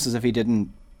was almost as if he didn't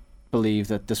believe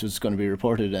that this was going to be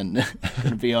reported and going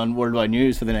to be on worldwide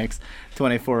news for the next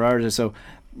 24 hours or so.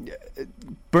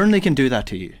 Burnley can do that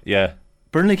to you. Yeah,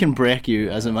 Burnley can break you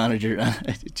as a manager.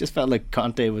 It just felt like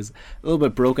Conte was a little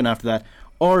bit broken after that,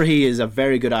 or he is a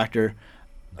very good actor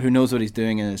who knows what he's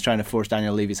doing and is trying to force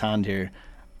Daniel Levy's hand here.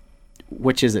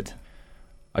 Which is it?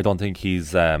 I don't think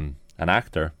he's an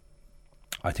actor.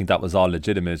 I think that was all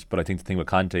legitimate, but I think the thing with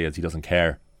Conte is he doesn't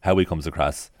care how he comes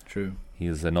across. True. He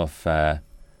is enough.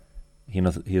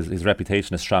 His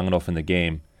reputation is strong enough in the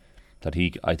game that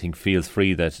I think feels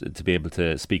free that to be able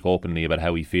to speak openly about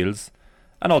how he feels.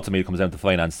 And ultimately, it comes down to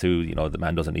finance too. The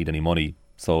man doesn't need any money,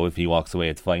 so if he walks away,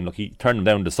 it's fine. Look, he turned him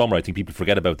down in the summer. I think people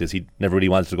forget about this. He never really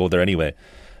wanted to go there anyway.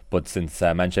 But since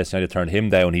Manchester United turned him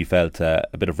down, he felt a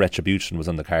bit of retribution was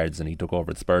on the cards, and he took over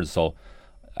at Spurs. So,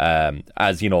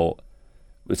 as you know,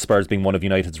 with Spurs being one of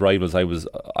United's rivals,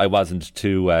 I wasn't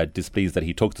too displeased that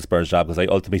he took the Spurs job, because I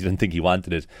ultimately didn't think he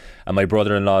wanted it. And my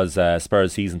brother-in-law's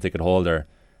Spurs season ticket holder,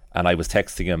 and I was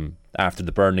texting him after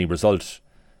the Burnley result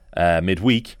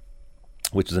midweek,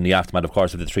 which was in the aftermath, of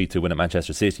course, of the 3-2 win at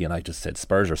Manchester City, and I just said,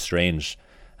 Spurs are strange.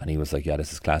 And he was like, yeah,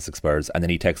 this is classic Spurs. And then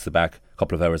he texted back a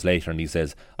couple of hours later and he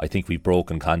says, I think we've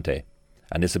broken Conte.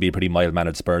 And this would be a pretty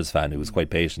mild-mannered Spurs fan who was quite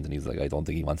patient, and he's like, I don't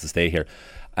think he wants to stay here.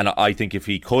 And I think if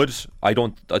he could, I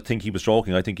think he was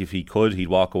joking. I think if he could, he'd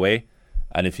walk away.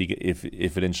 And if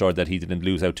it ensured that he didn't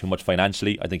lose out too much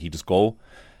financially, I think he'd just go.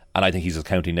 And I think he's just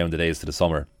counting down the days to the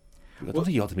summer. I don't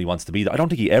think he ultimately wants to be there. I don't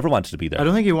think he ever wanted to be there. I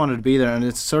don't think he wanted to be there, and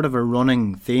it's sort of a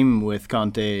running theme with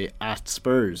Conte at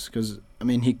Spurs, because, I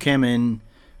mean, he came in,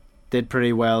 did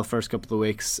pretty well first couple of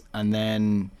weeks, and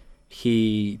then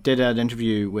he did an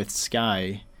interview with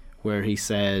Sky where he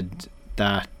said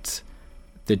that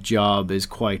the job is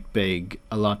quite big,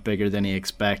 a lot bigger than he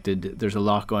expected. There's a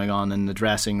lot going on in the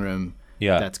dressing room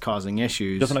that's causing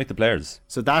issues. He doesn't like the players.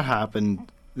 So that happened.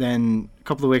 Then a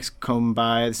couple of weeks come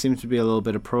by, there seems to be a little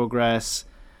bit of progress.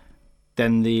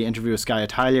 Then the interview with Sky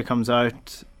Italia comes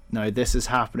out. Now this is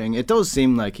happening. It does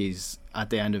seem like he's at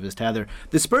the end of his tether.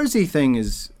 The Spursy thing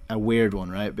is a weird one,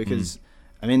 right? Because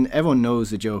I mean, everyone knows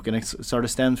the joke, and it sort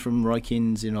of stems from Roy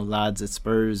Keane's, lads at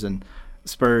Spurs, and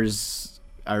Spurs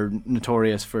are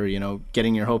notorious for,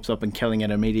 getting your hopes up and killing it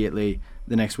immediately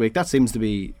the next week. That seems to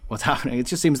be what's happening. It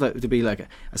just seems to be like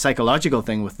a psychological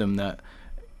thing with them, that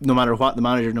no matter what the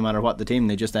manager, no matter what the team,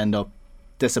 they just end up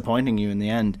disappointing you in the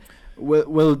end.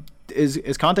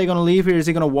 Is Conte going to leave here? Is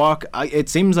he going to walk? It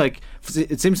seems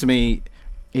to me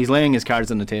he's laying his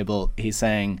cards on the table. He's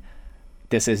saying,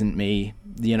 this isn't me.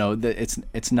 You know,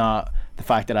 it's not the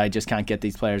fact that I just can't get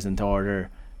these players into order.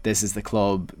 This is the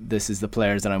club. This is the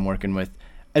players that I'm working with.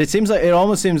 And it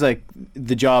almost seems like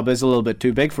the job is a little bit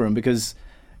too big for him, because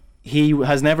he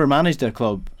has never managed a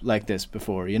club like this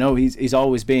before. You know, he's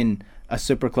always been a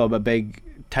super club, a big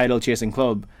title chasing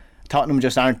club. Tottenham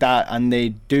just aren't that, and they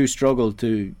do struggle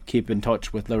to keep in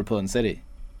touch with Liverpool and City.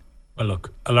 Well,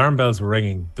 look, alarm bells were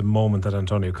ringing the moment that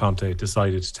Antonio Conte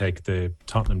decided to take the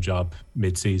Tottenham job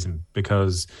mid-season,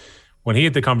 because when he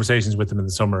had the conversations with them in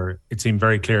the summer, it seemed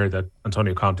very clear that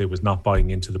Antonio Conte was not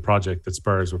buying into the project that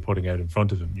Spurs were putting out in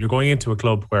front of him. You're going into a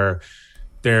club where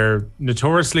they're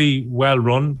notoriously well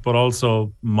run, but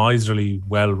also miserly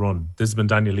well run. This has been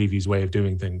Daniel Levy's way of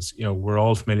doing things. You know, we're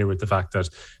all familiar with the fact that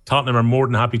Tottenham are more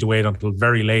than happy to wait until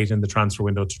very late in the transfer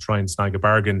window to try and snag a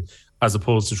bargain, as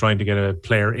opposed to trying to get a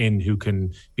player in who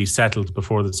can be settled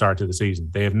before the start of the season.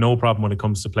 They have no problem when it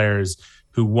comes to players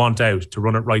who want out, to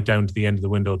run it right down to the end of the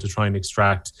window to try and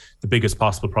extract the biggest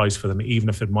possible price for them, even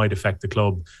if it might affect the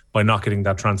club by not getting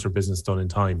that transfer business done in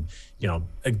time. You know,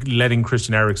 letting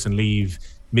Christian Eriksen leave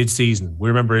mid-season. We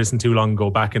remember it isn't too long ago,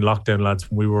 back in lockdown,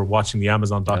 lads, when we were watching the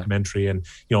Amazon documentary and,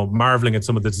 you know, marvelling at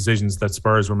some of the decisions that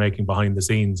Spurs were making behind the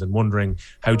scenes and wondering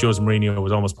how Jose Mourinho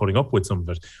was almost putting up with some of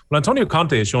it. Well, Antonio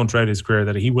Conte has shown throughout his career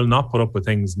that he will not put up with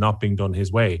things not being done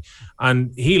his way.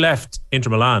 And he left Inter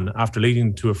Milan after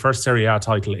leading to a first Serie A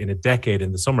title in a decade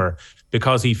in the summer,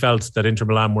 because he felt that Inter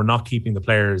Milan were not keeping the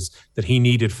players that he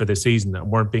needed for this season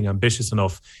and weren't being ambitious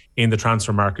enough in the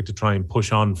transfer market to try and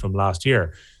push on from last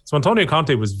year. So Antonio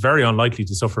Conte was very unlikely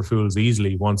to suffer fools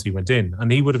easily once he went in,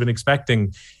 and he would have been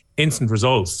expecting instant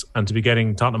results and to be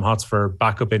getting Tottenham Hotspur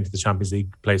back up into the Champions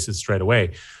League places straight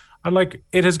away. And like,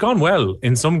 it has gone well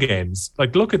in some games.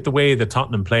 Like, look at the way that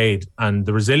Tottenham played and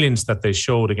the resilience that they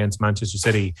showed against Manchester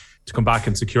City to come back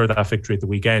and secure that victory at the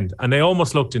weekend. And they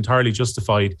almost looked entirely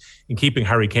justified in keeping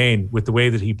Harry Kane with the way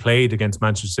that he played against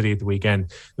Manchester City at the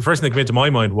weekend. The first thing that came into my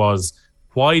mind was,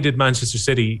 why did Manchester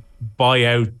City buy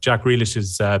out Jack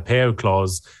Grealish's payout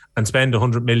clause and spend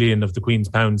 100 million of the Queen's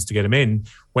pounds to get him in,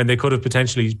 when they could have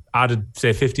potentially added,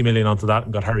 say, 50 million onto that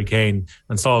and got Harry Kane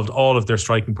and solved all of their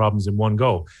striking problems in one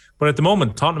go? But at the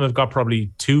moment, Tottenham have got probably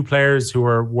two players who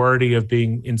are worthy of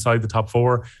being inside the top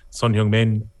four, Son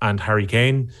Heung-min and Harry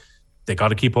Kane. They got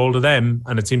to keep hold of them,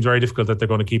 and it seems very difficult that they're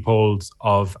going to keep hold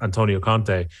of Antonio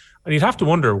Conte. And you'd have to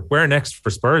wonder where next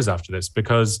for Spurs after this,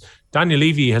 because Daniel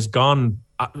Levy has gone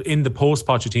in the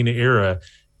post-Pochettino era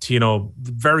to, you know,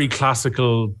 the very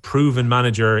classical proven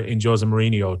manager in Jose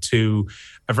Mourinho, to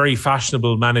a very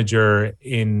fashionable manager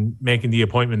in making the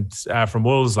appointment from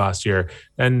Wolves last year.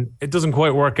 And it doesn't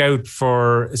quite work out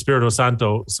for Espirito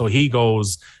Santo, so he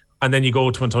goes. And then you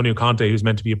go to Antonio Conte, who's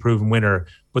meant to be a proven winner,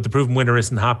 but the proven winner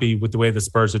isn't happy with the way the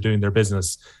Spurs are doing their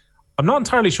business. I'm not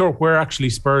entirely sure where actually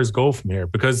Spurs go from here,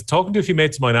 because talking to a few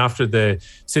mates of mine after the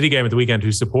City game at the weekend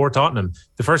who support Tottenham,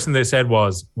 the first thing they said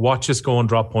was, watch us go and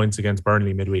drop points against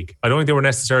Burnley midweek. I don't think they were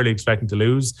necessarily expecting to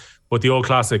lose, but the old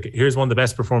classic, here's one of the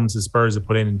best performances Spurs have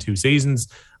put in 2 seasons,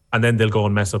 and then they'll go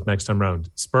and mess up next time round.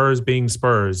 Spurs being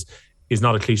Spurs is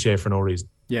not a cliche for no reason.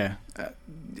 Yeah,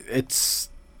 it's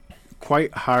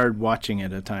quite hard watching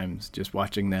it at times, just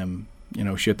watching them, you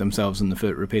know, shoot themselves in the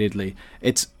foot repeatedly.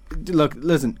 Look,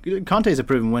 listen, Conte's a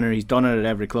proven winner. He's done it at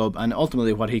every club, and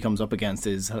ultimately what he comes up against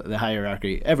is the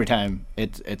hierarchy. Every time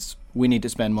it's we need to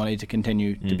spend money to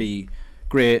continue to be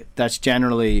great. That's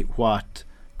generally what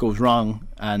goes wrong,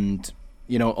 and,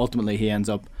 you know, ultimately he ends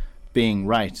up being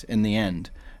right in the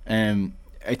end.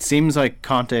 It seems like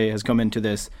Conte has come into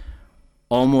this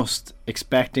almost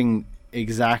expecting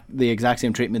the exact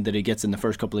same treatment that he gets in the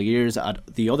first couple of years at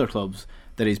the other clubs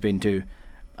that he's been to.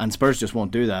 And Spurs just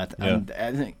won't do that. Yeah. And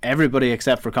I think everybody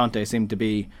except for Conte seem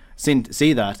to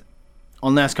see that,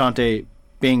 unless Conte,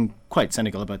 being quite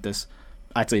cynical about this,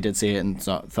 actually did see it and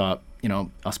thought, you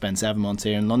know, I'll spend 7 months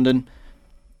here in London,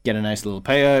 get a nice little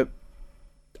payout,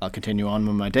 I'll continue on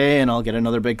with my day, and I'll get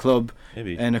another big club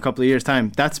in a couple of years'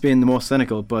 time. That's been the most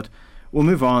cynical. But we'll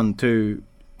move on to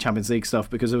Champions League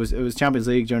stuff, because it was Champions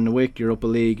League during the week, Europa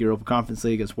League, Europa Conference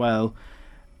League as well.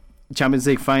 Champions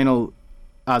League final,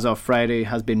 as of Friday,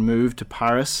 has been moved to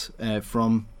Paris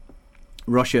from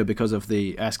Russia because of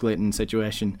the escalating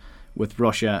situation with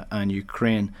Russia and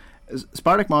Ukraine.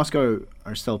 Spartak Moscow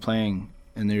are still playing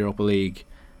in the Europa League,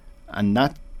 and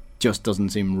that just doesn't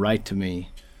seem right to me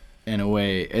in a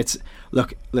way.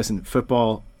 Listen,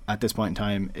 football at this point in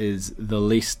time is the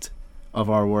least of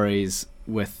our worries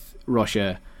with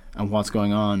Russia and what's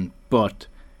going on, but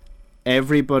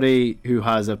everybody who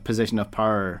has a position of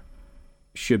power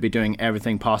should be doing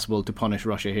everything possible to punish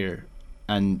Russia here.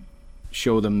 And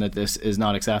show them that this is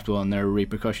not acceptable and there are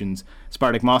repercussions.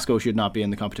 Spartak Moscow should not be in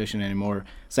the competition anymore.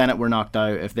 Zenit were knocked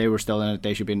out. If they were still in it,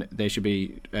 they should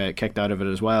be kicked out of it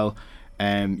as well.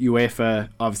 UEFA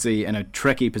obviously in a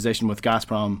tricky position with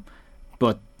Gazprom,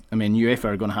 but I mean UEFA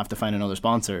are going to have to find another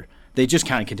sponsor. They just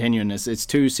can't continue in this. It's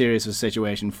too serious a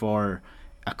situation for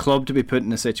a club to be put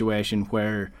in a situation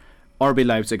where RB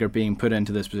Leipzig are being put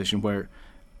into this position where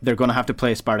they're going to have to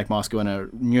play Spartak Moscow in a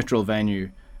neutral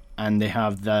venue, and they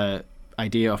have the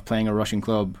idea of playing a Russian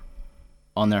club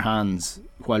on their hands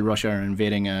while Russia are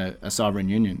invading a sovereign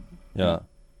union. Yeah,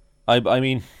 I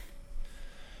mean,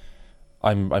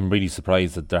 I'm really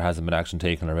surprised that there hasn't been action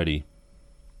taken already.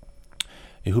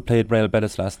 Who played Real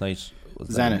Betis last night?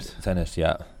 Zenit,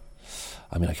 yeah.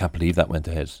 I mean, I can't believe that went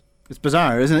ahead. It's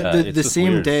bizarre, isn't it? The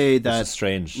same weird. day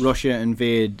that Russia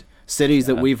invade cities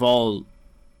that we've all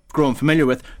grown familiar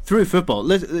with through football,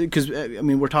 because I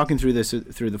mean we're talking through this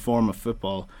through the form of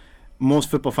football. Most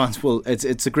football fans will.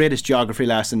 It's the greatest geography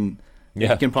lesson you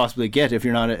can possibly get if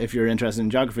you're interested in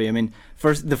geography. I mean,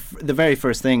 first the very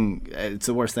first thing, it's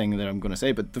the worst thing that I'm going to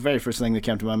say, but the very first thing that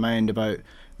came to my mind about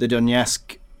the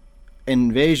Donetsk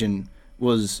invasion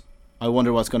was, I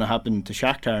wonder what's going to happen to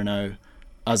Shakhtar now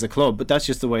as a club. But that's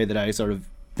just the way that I sort of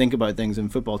think about things in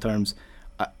football terms.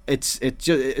 It's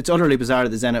utterly bizarre that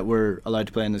the Zenit were allowed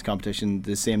to play in this competition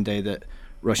the same day that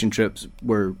Russian troops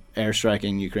were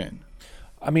airstriking Ukraine.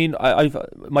 I mean,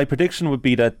 my prediction would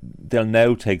be that they'll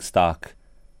now take stock,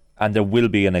 and there will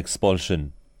be an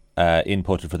expulsion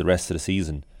inputted for the rest of the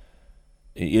season.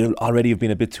 It'll already have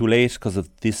been a bit too late because of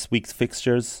this week's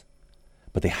fixtures,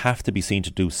 but they have to be seen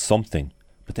to do something.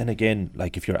 But then again,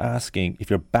 like if you're backing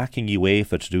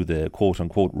UEFA to do the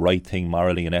quote-unquote right thing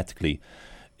morally and ethically,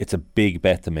 it's a big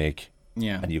bet to make.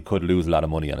 Yeah. And you could lose a lot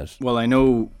of money on it. Well, I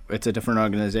know it's a different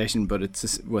organisation, but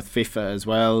it's with FIFA as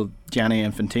well. Gianni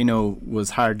Infantino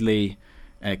was hardly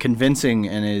convincing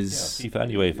in his... FIFA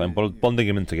and UEFA, I'm bundling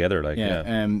them in together.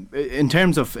 In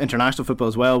terms of international football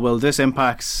as well, this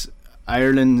impacts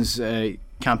Ireland's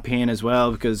campaign as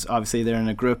well, because obviously they're in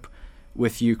a group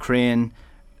with Ukraine.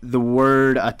 The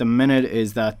word at the minute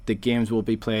is that the games will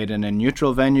be played in a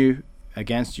neutral venue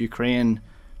against Ukraine.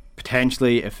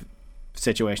 Potentially, if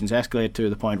situations escalate to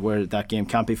the point where that game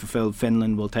can't be fulfilled,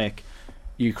 Finland will take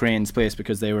Ukraine's place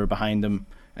because they were behind them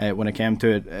when it came to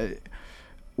it.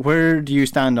 Where do you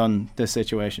stand on this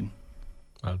situation?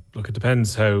 Well, look, it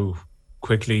depends how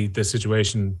quickly the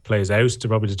situation plays out to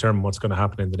probably determine what's going to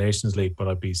happen in the Nations League, but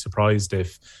I'd be surprised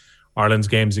if Ireland's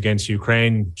games against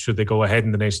Ukraine, should they go ahead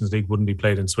in the Nations League, wouldn't be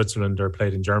played in Switzerland or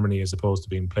played in Germany as opposed to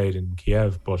being played in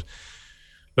Kiev. But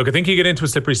look, I think you get into a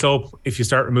slippery slope if you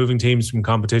start removing teams from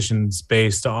competitions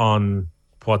based on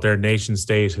what their nation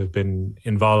state have been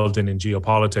involved in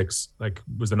geopolitics. Like,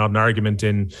 was there not an argument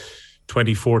in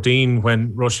 2014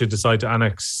 when Russia decided to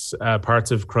annex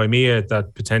parts of Crimea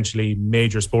that potentially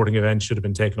major sporting events should have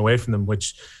been taken away from them,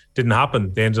 which didn't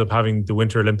happen. They ended up having the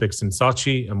Winter Olympics in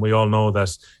Sochi, and we all know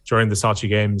that during the Sochi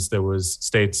Games there was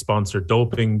state-sponsored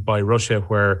doping by Russia,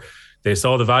 where they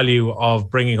saw the value of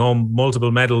bringing home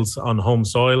multiple medals on home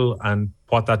soil and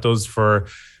what that does for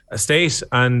a state,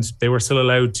 and they were still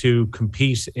allowed to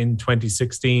compete in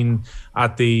 2016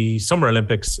 at the Summer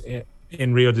Olympics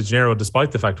in Rio de Janeiro,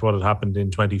 despite the fact what had happened in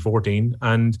 2014,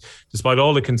 and despite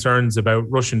all the concerns about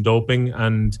Russian doping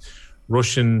and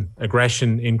Russian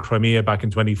aggression in Crimea back in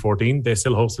 2014. They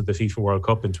still hosted the FIFA World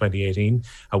Cup in 2018,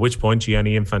 at which point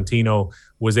Gianni Infantino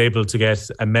was able to get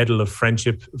a medal of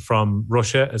friendship from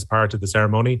Russia as part of the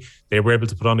ceremony. They were able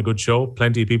to put on a good show.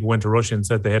 Plenty of people went to Russia and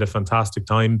said they had a fantastic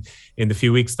time in the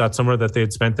few weeks that summer that they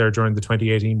had spent there during the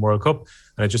 2018 World Cup.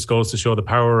 And it just goes to show the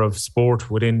power of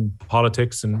sport within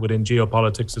politics and within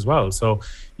geopolitics as well. So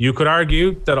you could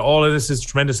argue that all of this is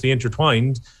tremendously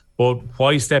intertwined. But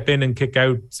why step in and kick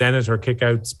out Zenit or kick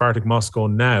out Spartak Moscow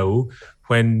now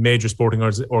when major sporting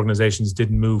organisations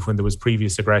didn't move when there was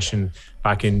previous aggression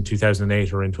back in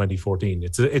 2008 or in 2014?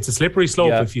 It's a slippery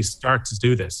slope if you start to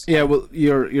do this. Yeah, well,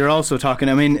 you're also talking.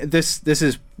 I mean, this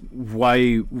is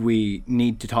why we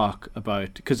need to talk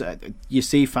about, because you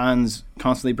see fans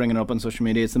constantly bringing it up on social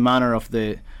media. It's the manner of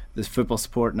this football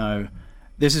support now.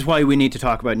 This is why we need to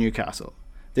talk about Newcastle.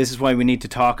 This is why we need to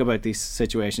talk about these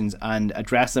situations and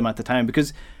address them at the time,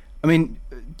 because, I mean,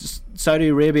 Saudi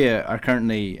Arabia are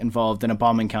currently involved in a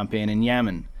bombing campaign in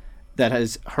Yemen that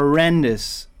has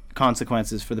horrendous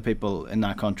consequences for the people in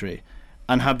that country,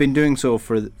 and have been doing so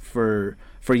for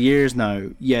years now.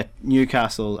 Yet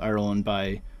Newcastle are owned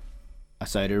by a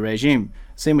Saudi regime.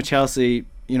 Same with Chelsea.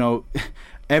 You know,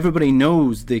 everybody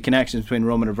knows the connections between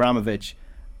Roman Abramovich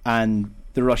and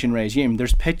the Russian regime.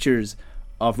 There's pictures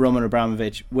of Roman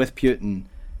Abramovich with Putin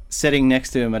sitting next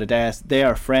to him at a desk. They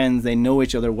are friends. They know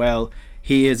each other well.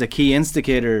 He is a key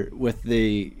instigator with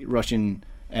the Russian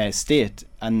state,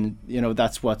 and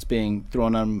that's what's being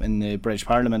thrown on in the British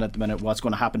Parliament at the minute. What's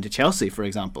going to happen to Chelsea, for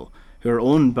example, who are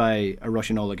owned by a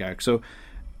Russian oligarch? So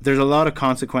there's a lot of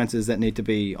consequences that need to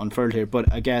be unfurled here.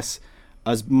 But I guess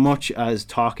as much as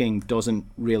talking doesn't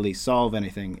really solve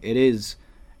anything, it is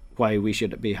why we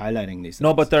should be highlighting these things.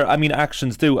 No, but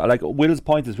actions do. Like, Will's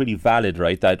point is really valid,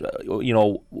 right? That,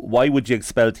 why would you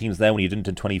expel teams now when you didn't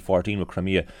in 2014 with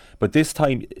Crimea? But this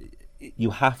time,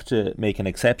 you have to make an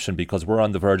exception because we're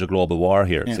on the verge of global war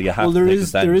here. Yeah. So you have to take a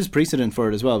stand. There is precedent for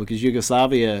it as well, because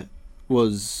Yugoslavia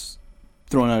was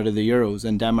thrown out of the Euros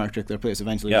and Denmark took their place,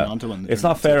 eventually went on to win. It's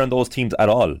not fair on those teams at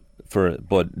all,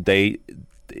 but there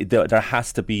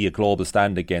has to be a global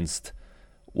stand against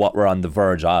what we're on the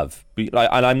verge of.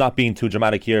 And I'm not being too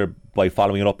dramatic here by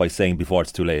following it up by saying before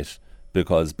it's too late,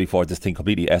 because before this thing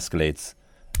completely escalates,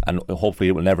 and hopefully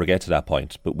it will never get to that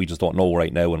point, but we just don't know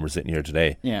right now when we're sitting here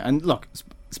today. Yeah, and look,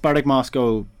 Spartak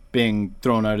Moscow being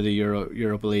thrown out of the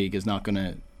Europa League is not going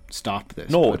to stop this.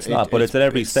 No, it's not, but it's at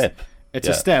every step. It's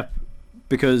a step,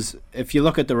 because if you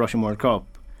look at the Russian World Cup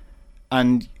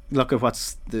and look at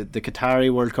what's the Qatari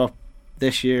World Cup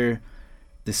this year,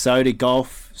 the Saudi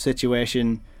Gulf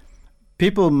situation,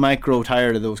 people might grow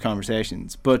tired of those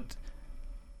conversations, but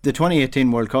the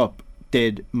 2018 World Cup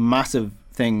did massive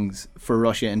things for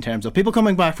Russia in terms of people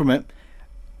coming back from it,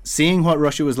 seeing what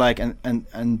Russia was like,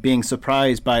 and being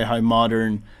surprised by how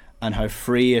modern and how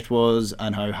free it was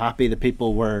and how happy the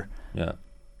people were. Yeah.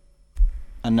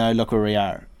 And now look where we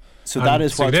are. So that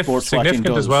is what sports watching does.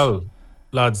 Significant as well,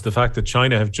 lads, the fact that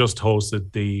China have just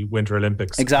hosted the Winter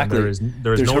Olympics. Exactly. There's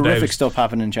no horrific stuff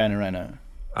happening in China right now.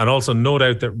 And also no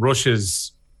doubt that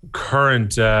Russia's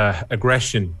current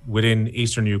aggression within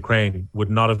eastern Ukraine would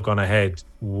not have gone ahead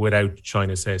without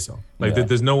China say so.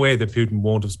 There's no way that Putin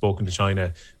won't have spoken to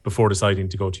China before deciding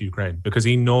to go to Ukraine, because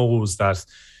he knows that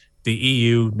the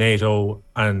EU, NATO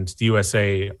and the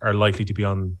USA are likely to be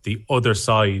on the other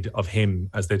side of him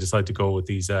as they decide to go with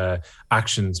these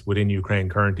actions within Ukraine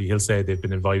currently. He'll say they've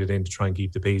been invited in to try and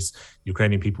keep the peace.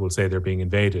 Ukrainian people will say they're being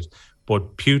invaded.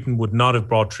 But Putin would not have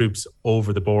brought troops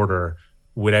over the border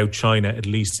without China at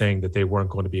least saying that they weren't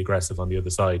going to be aggressive on the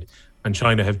other side. And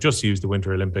China have just used the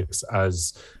Winter Olympics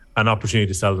as an opportunity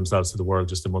to sell themselves to the world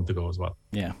just a month ago as well.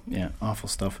 Yeah, awful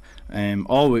stuff.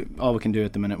 All we can do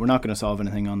at the minute, we're not going to solve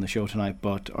anything on the show tonight,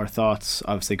 but our thoughts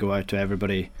obviously go out to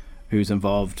everybody who's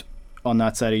involved on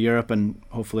that side of Europe, and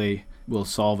hopefully will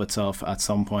solve itself at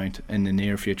some point in the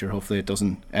near future. Hopefully it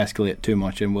doesn't escalate too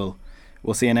much, and we'll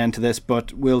see an end to this.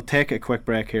 But we'll take a quick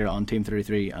break here on Team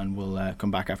 33, and we'll come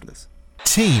back after this.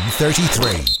 Team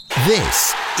 33.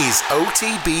 This is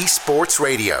OTB Sports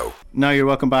Radio. Now you're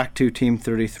welcome back to Team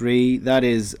 33. That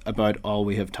is about all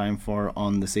we have time for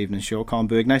on this evening's show. Colin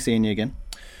Boog, nice seeing you again.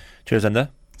 Cheers, Enda.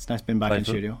 It's nice being back in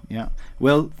studio. Yeah.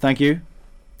 Will, thank you.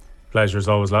 Pleasure as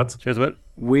always, lads. Cheers, Will.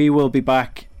 We will be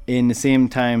back in the same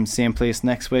time, same place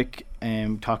next week,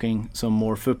 talking some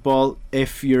more football.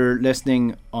 If you're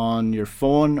listening on your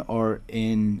phone or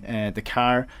in the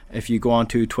car, if you go on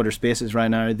to Twitter Spaces right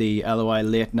now, the LOI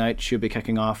Late Night should be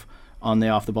kicking off on the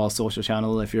Off the Ball social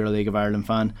channel. If you're a League of Ireland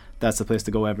fan, that's the place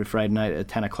to go every Friday night at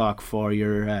 10 o'clock for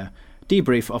your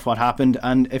debrief of what happened.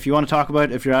 And if you want to talk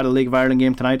about, if you're at a League of Ireland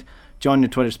game tonight, join your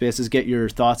Twitter Spaces, get your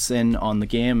thoughts in on the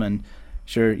game, and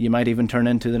sure, you might even turn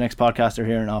into the next podcaster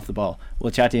here on Off the Ball.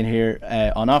 We'll chat to you here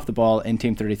on Off the Ball in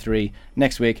Team 33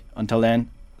 next week. Until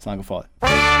then, slán go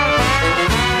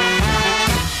fáill.